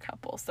be a good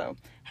couple. So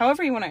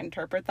however you want to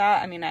interpret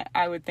that, I mean,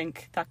 I would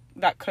think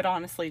that could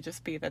honestly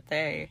just be that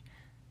they,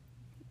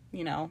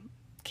 you know,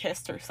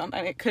 kissed or something.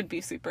 I mean, it could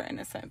be super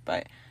innocent,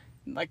 but,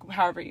 like,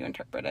 however you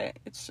interpret it,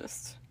 it's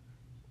just,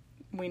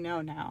 we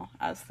know now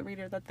as the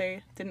reader that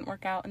they didn't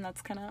work out, and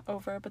that's kind of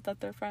over, but that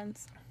they're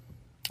friends.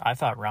 I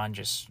thought Ron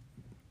just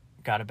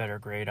got a better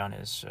grade on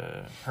his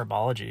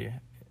herbology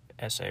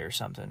essay or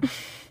something.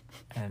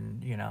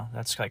 And, you know,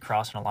 that's like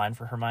crossing a line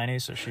for Hermione,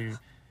 so she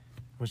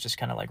was just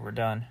kind of like, we're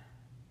done.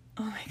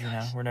 Oh my gosh. You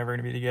know, we're never going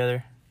to be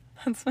together.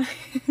 That's funny.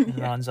 And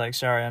Ron's like,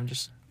 sorry, I'm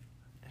just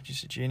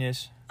a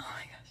genius. Oh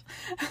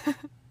my gosh.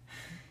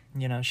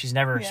 You know, she's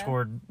never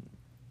scored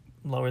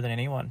lower than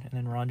anyone. And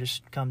then Ron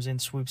just comes in,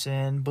 swoops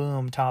in,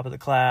 boom, top of the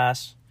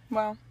class.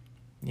 Wow.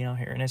 You know,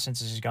 her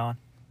innocence is gone.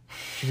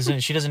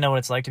 She doesn't know what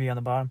it's like to be on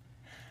the bottom.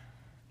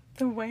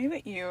 The way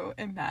that you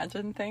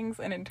imagine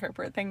things and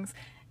interpret things,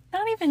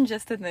 not even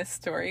just in this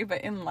story, but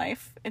in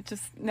life, it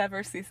just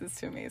never ceases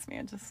to amaze me.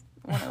 I just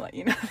want to let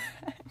you know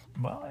that.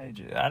 Well,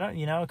 I don't,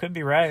 it could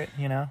be right,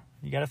 You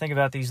got to think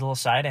about these little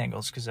side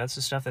angles, because that's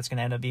the stuff that's going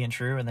to end up being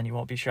true, and then you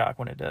won't be shocked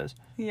when it does.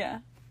 Yeah.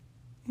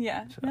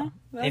 Yeah. So, No,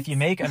 if you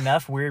make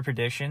enough weird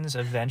predictions,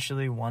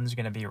 eventually one's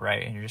going to be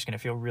right, and you're just going to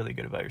feel really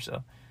good about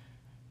yourself.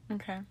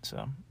 Okay.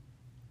 So.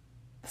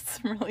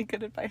 That's some really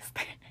good advice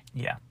there.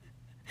 Yeah.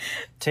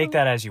 Take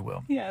that as you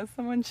will. Yeah,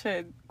 someone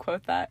should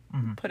quote that,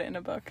 Mm-hmm. put it in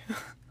a book.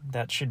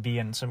 That should be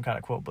in some kind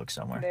of quote book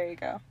somewhere. There you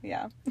go.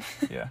 Yeah.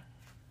 Yeah.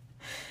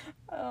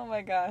 Oh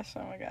my gosh.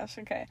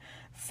 Okay.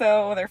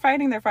 So they're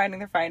fighting,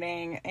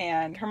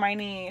 and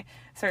Hermione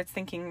starts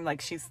thinking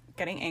like she's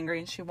getting angry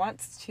and she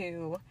wants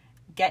to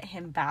get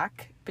him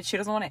back, but she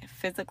doesn't want to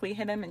physically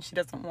hit him and she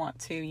doesn't want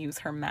to use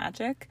her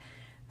magic.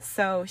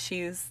 So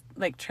she's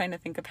like trying to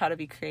think of how to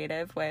be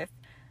creative with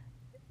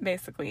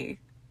basically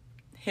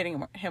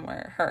hitting him where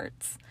it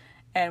hurts.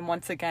 And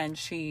once again,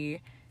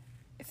 she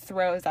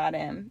throws at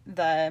him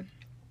that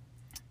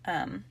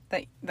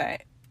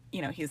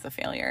he's a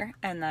failure,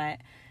 and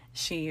that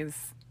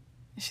she's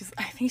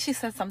I think she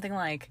said something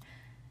like,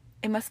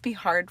 it must be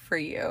hard for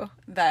you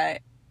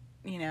that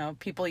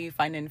people you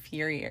find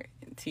inferior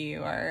to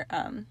you are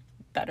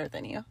better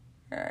than you,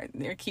 or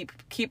they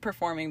keep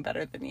performing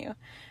better than you.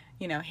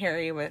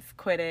 Harry with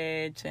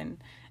Quidditch and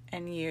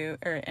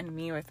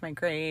me with my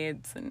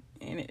grades, and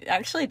it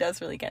actually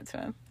does really get to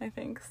him, I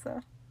think. So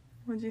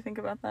what did you think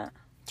about that?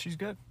 She's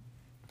good.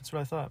 That's what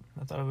I thought.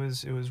 I thought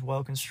it was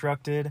well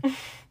constructed.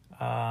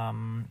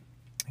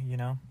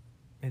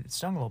 It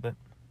stung a little bit.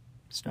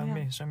 It stung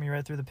me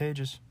right through the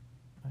pages.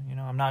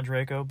 I'm not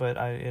Draco, but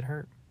it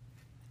hurt.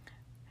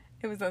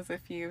 It was as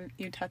if you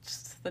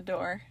touched the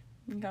door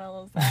and got a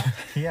little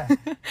zapped. Yeah.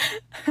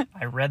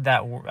 I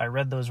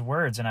read those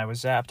words and I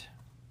was zapped.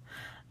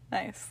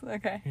 Nice.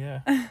 Okay.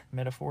 Yeah.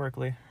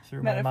 Metaphorically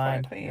through my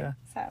mind. Yeah.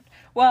 Zapped.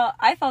 Well,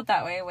 I felt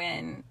that way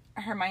when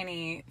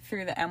Hermione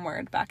threw the M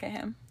word back at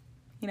him.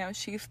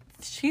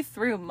 She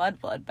threw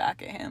mudblood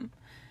back at him,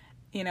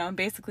 and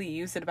basically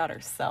used it about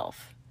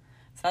herself.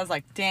 So I was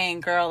like, dang,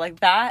 girl, like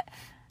that.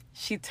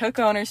 She took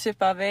ownership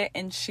of it,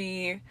 and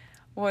she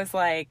was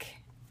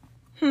like,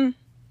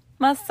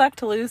 must suck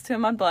to lose to a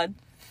mudblood.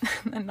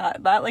 And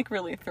that like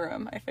really threw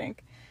him, I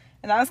think.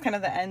 And that was kind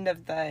of the end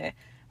of the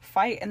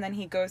fight. And then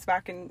he goes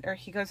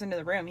he goes into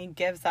the room. He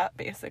gives up,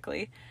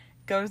 basically.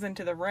 Goes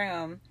into the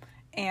room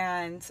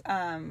and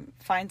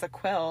finds a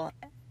quill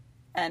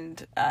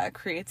and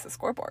creates a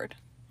scoreboard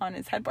on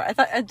his headboard. I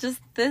thought just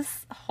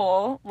this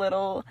whole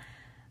little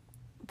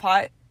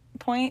plot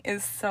point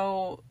is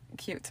so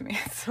cute to me.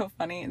 It's so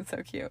funny and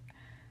so cute.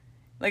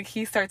 Like,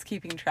 he starts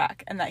keeping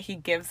track, and that he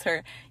gives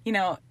her,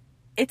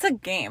 it's a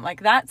game.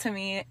 Like, that to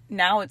me,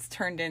 now it's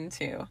turned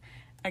into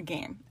a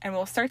game. And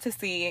we'll start to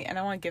see, and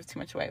I don't want to give too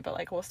much away, but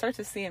like, we'll start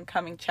to see in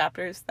coming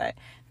chapters that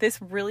this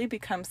really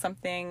becomes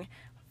something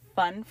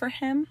fun for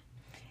him.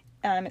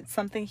 It's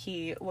something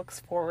he looks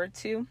forward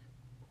to.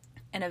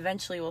 And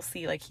eventually we'll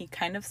see, like, he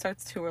kind of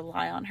starts to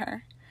rely on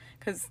her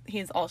because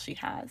he's all she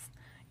has,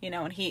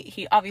 and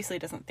he obviously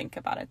doesn't think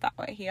about it that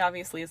way. He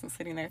obviously isn't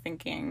sitting there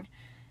thinking,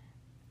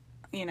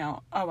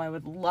 oh, I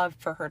would love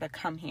for her to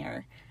come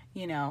here.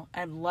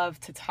 I'd love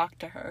to talk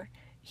to her.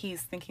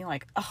 He's thinking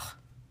like, oh,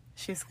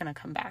 she's going to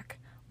come back.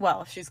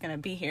 Well, if she's going to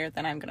be here,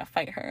 then I'm going to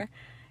fight her,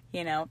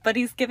 but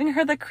he's giving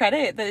her the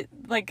credit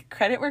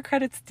credit where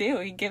credit's due.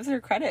 He gives her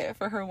credit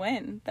for her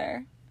win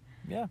there.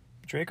 Yeah.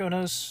 Draco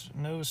knows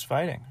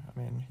fighting. I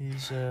mean,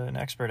 he's an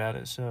expert at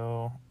it.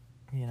 So,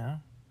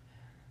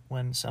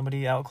 when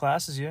somebody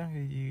outclasses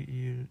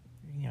you,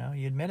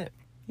 you admit it.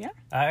 Yeah.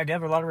 I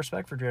have a lot of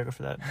respect for Draco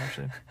for that,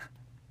 actually.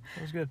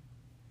 It was good.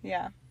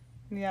 Yeah.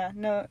 Yeah.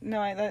 No,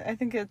 I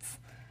think it's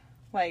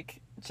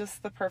like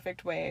just the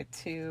perfect way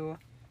to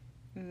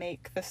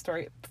make the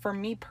story. For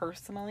me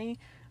personally,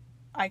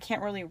 I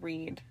can't really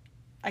read.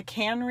 I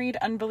can read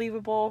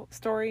unbelievable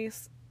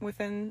stories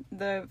within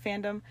the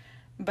fandom,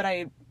 but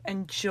I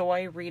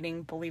enjoy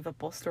reading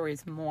believable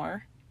stories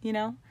more,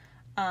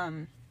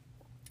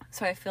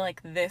 so I feel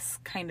like this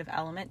kind of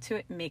element to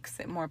it makes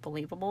it more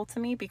believable to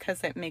me,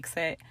 because it makes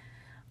it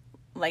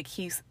like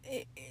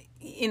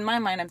in my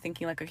mind, I'm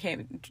thinking like,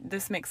 okay,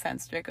 this makes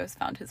sense. Draco's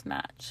found his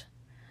match,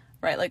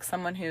 right? Like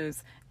someone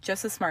who's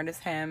just as smart as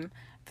him.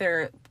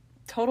 They're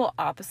total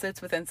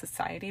opposites within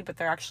society, but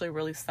they're actually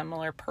really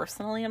similar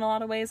personally in a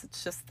lot of ways.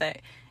 It's just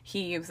that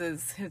he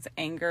uses his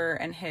anger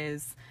and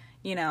his,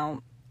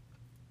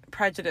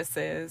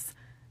 prejudices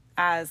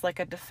as like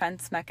a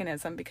defense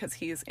mechanism because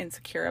he's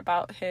insecure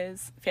about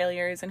his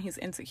failures, and he's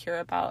insecure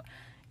about,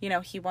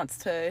 he wants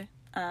to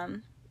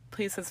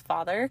please his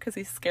father because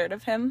he's scared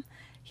of him.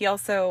 He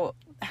also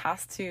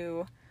has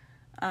to,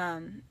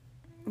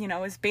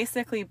 is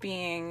basically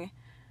being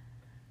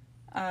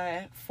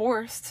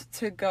forced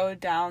to go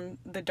down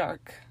the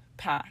dark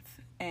path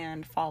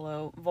and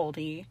follow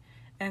Voldy.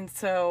 And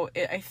so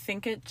I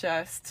think it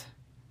just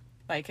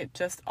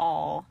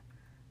all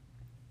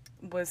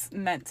was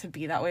meant to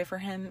be that way for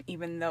him,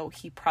 even though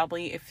he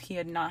probably, if he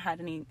had not had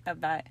any of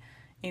that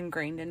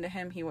ingrained into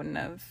him, he wouldn't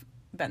have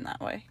been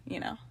that way,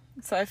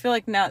 So I feel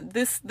like now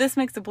this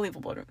makes it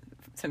believable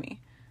to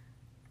me,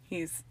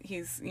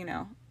 He's you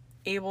know,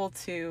 able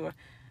to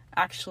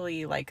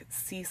actually like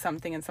see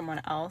something in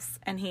someone else,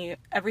 and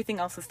everything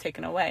else is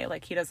taken away.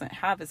 Like, he doesn't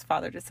have his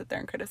father to sit there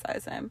and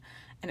criticize him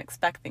and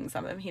expect things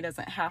of him. He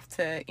doesn't have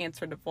to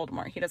answer to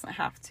Voldemort. He doesn't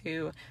have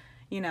to,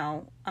 you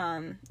know,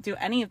 do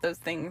any of those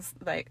things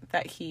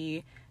that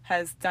he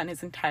has done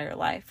his entire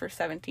life for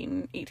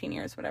 17, 18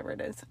 years, whatever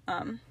it is.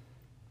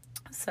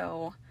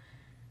 So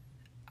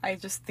I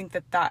just think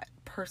that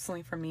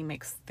personally for me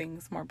makes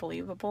things more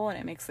believable, and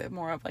it makes it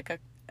more of like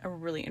a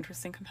really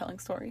interesting, compelling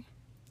story.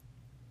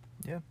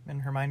 Yeah,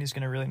 and Hermione's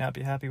gonna really not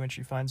be happy when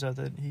she finds out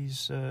that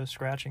he's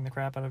scratching the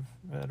crap out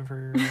of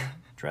her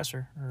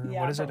dresser, or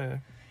what is it? I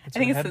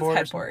think it's his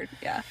headboard.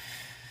 Yeah.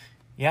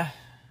 Yeah,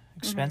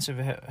 expensive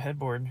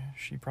headboard.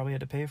 She probably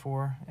had to pay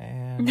for,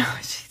 and no,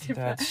 she did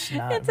that's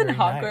not. It's in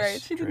Hogwarts.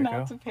 Nice, she did Draco. not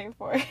have to pay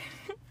for it.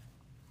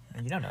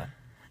 You don't know.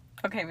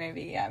 Okay,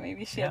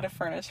 maybe she had to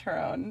furnish her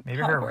own. Maybe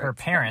her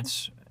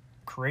parents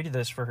created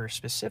this for her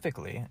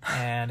specifically,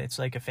 and it's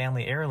like a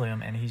family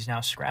heirloom, and he's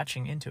now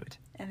scratching into it.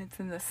 And it's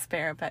in the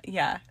spare, but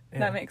yeah,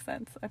 that makes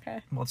sense.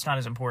 Okay. Well, it's not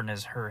as important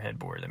as her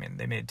headboard. I mean,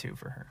 they made 2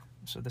 for her.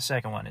 So the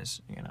second one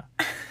is, you know.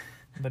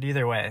 But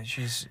either way,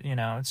 she's, you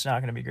know, it's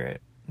not going to be great.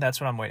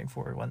 That's what I'm waiting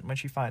for when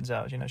she finds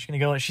out. You know, she's going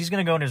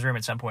to go in his room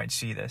at some point and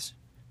see this.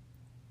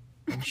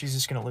 And she's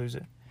just going to lose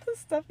it. The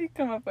stuff you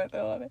come up with,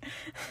 I love it.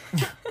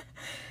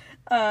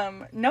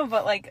 No,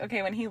 but like,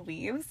 okay, when he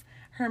leaves,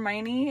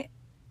 Hermione,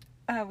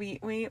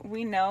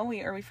 we know,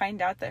 we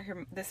find out that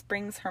this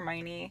brings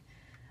Hermione,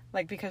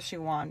 like, because she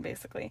won,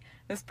 basically,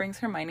 this brings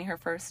Hermione her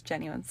first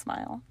genuine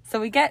smile. So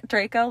we get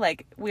Draco,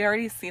 like, we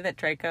already see that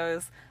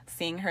Draco's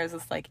seeing her as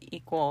this, like,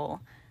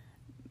 equal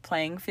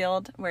playing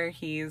field, where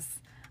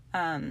he's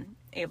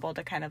able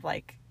to kind of,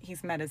 like,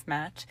 he's met his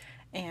match,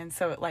 and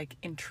so it, like,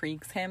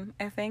 intrigues him,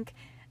 I think.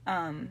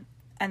 And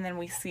then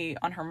we see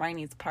on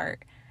Hermione's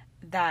part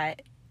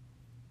that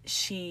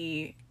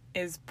she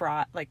is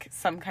brought, like,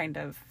 some kind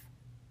of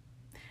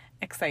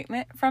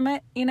excitement from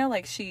it, you know,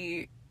 like,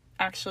 she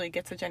actually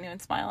gets a genuine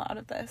smile out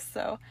of this.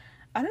 So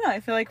I don't know, I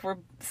feel like we're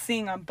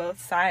seeing on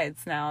both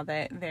sides now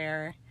that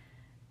they're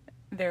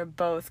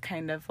both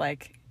kind of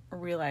like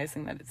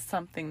realizing that it's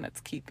something that's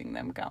keeping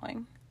them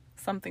going,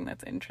 something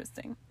that's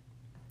interesting.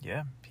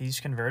 Yeah, he's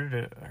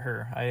converted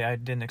her. I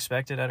didn't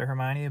expect it out of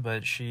Hermione,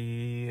 but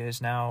she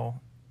is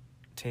now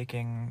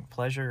taking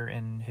pleasure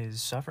in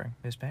his suffering,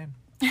 his pain.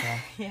 So,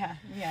 yeah.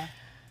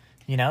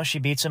 You know, she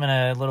beats him in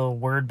a little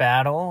word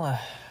battle,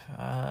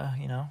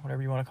 you know,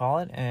 whatever you want to call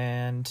it,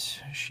 and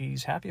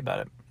she's happy about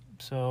it.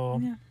 So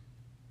yeah,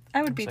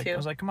 I would be too. I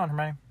was like, come on,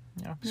 Hermione,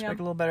 you know, expect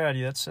a little better out of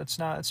you. It's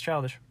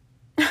childish.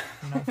 You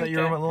know, I thought you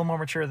were a little more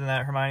mature than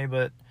that, Hermione,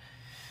 but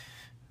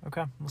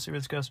okay, we'll see where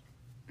this goes.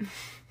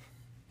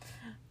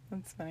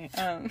 That's funny.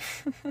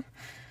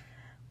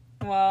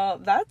 Well,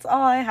 that's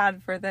all I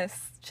had for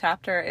this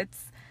chapter.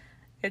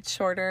 It's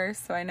shorter,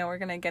 so I know we're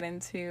gonna get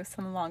into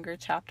some longer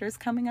chapters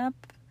coming up.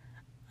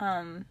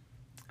 And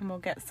we'll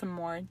get some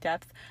more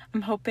depth.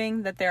 I'm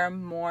hoping that there are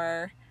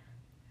more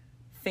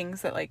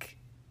things that, like,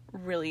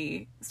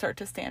 really start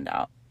to stand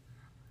out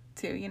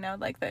too, you know,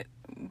 like that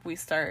we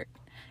start,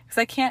 because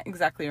I can't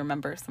exactly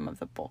remember some of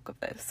the bulk of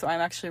this, so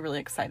I'm actually really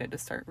excited to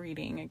start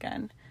reading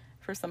again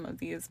for some of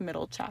these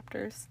middle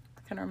chapters.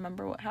 I can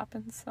remember what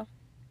happens. So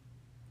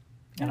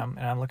yeah. And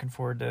I'm looking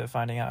forward to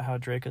finding out how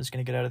Draco's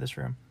going to get out of this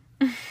room.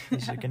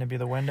 Is it going to be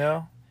the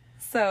window?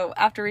 So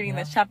after reading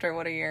this chapter,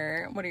 what are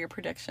your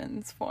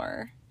predictions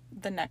for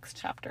the next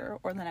chapter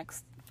or the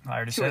next I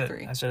already 2 said or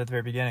 3? I said at the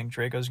very beginning,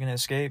 Draco's going to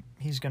escape.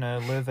 He's going to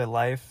live a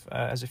life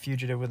as a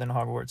fugitive within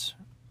Hogwarts.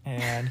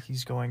 And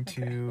he's going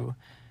to,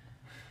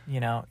 you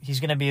know, he's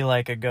going to be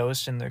like a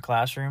ghost in the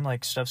classroom.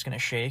 Like, stuff's going to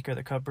shake or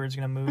the cupboard's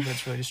going to move, but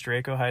it's really just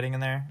Draco hiding in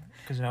there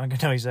because no one can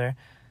know he's there.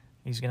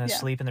 He's going to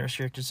sleep in the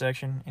restricted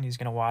section, and he's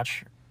going to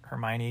watch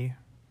Hermione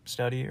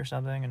study or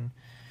something, and,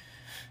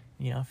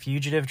 you know,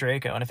 fugitive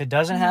Draco. And if it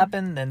doesn't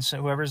happen, then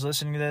whoever's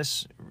listening to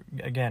this,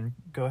 again,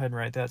 go ahead and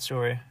write that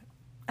story.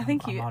 I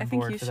think you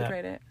should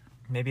write it.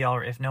 Maybe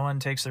if no one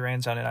takes the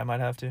reins on it, I might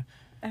have to.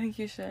 I think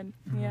you should.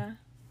 Mm-hmm. Yeah.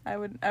 I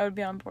would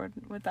be on board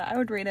with that. I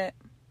would read it.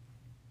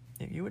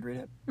 You would read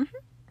it?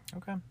 Mm-hmm.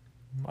 Okay.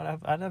 Well,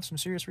 I'd have some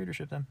serious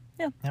readership then.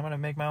 Yeah. I'm going to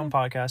make my own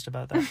podcast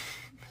about that.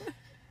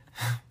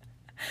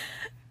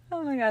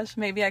 Oh my gosh.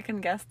 Maybe I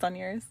can guest on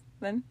yours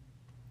then.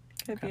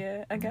 Could be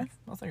a guest.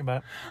 I'll think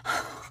about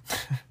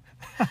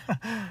it.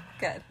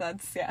 Good.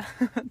 That's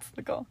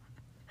the goal.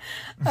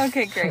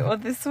 Okay, great. Well,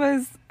 this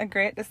was a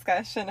great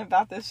discussion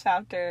about this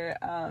chapter.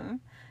 And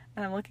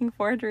I'm looking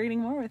forward to reading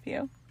more with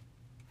you.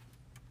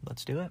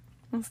 Let's do it.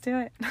 Let's do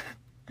it.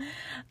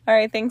 All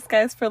right. Thanks,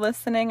 guys, for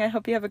listening. I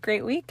hope you have a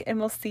great week, and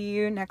we'll see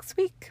you next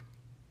week.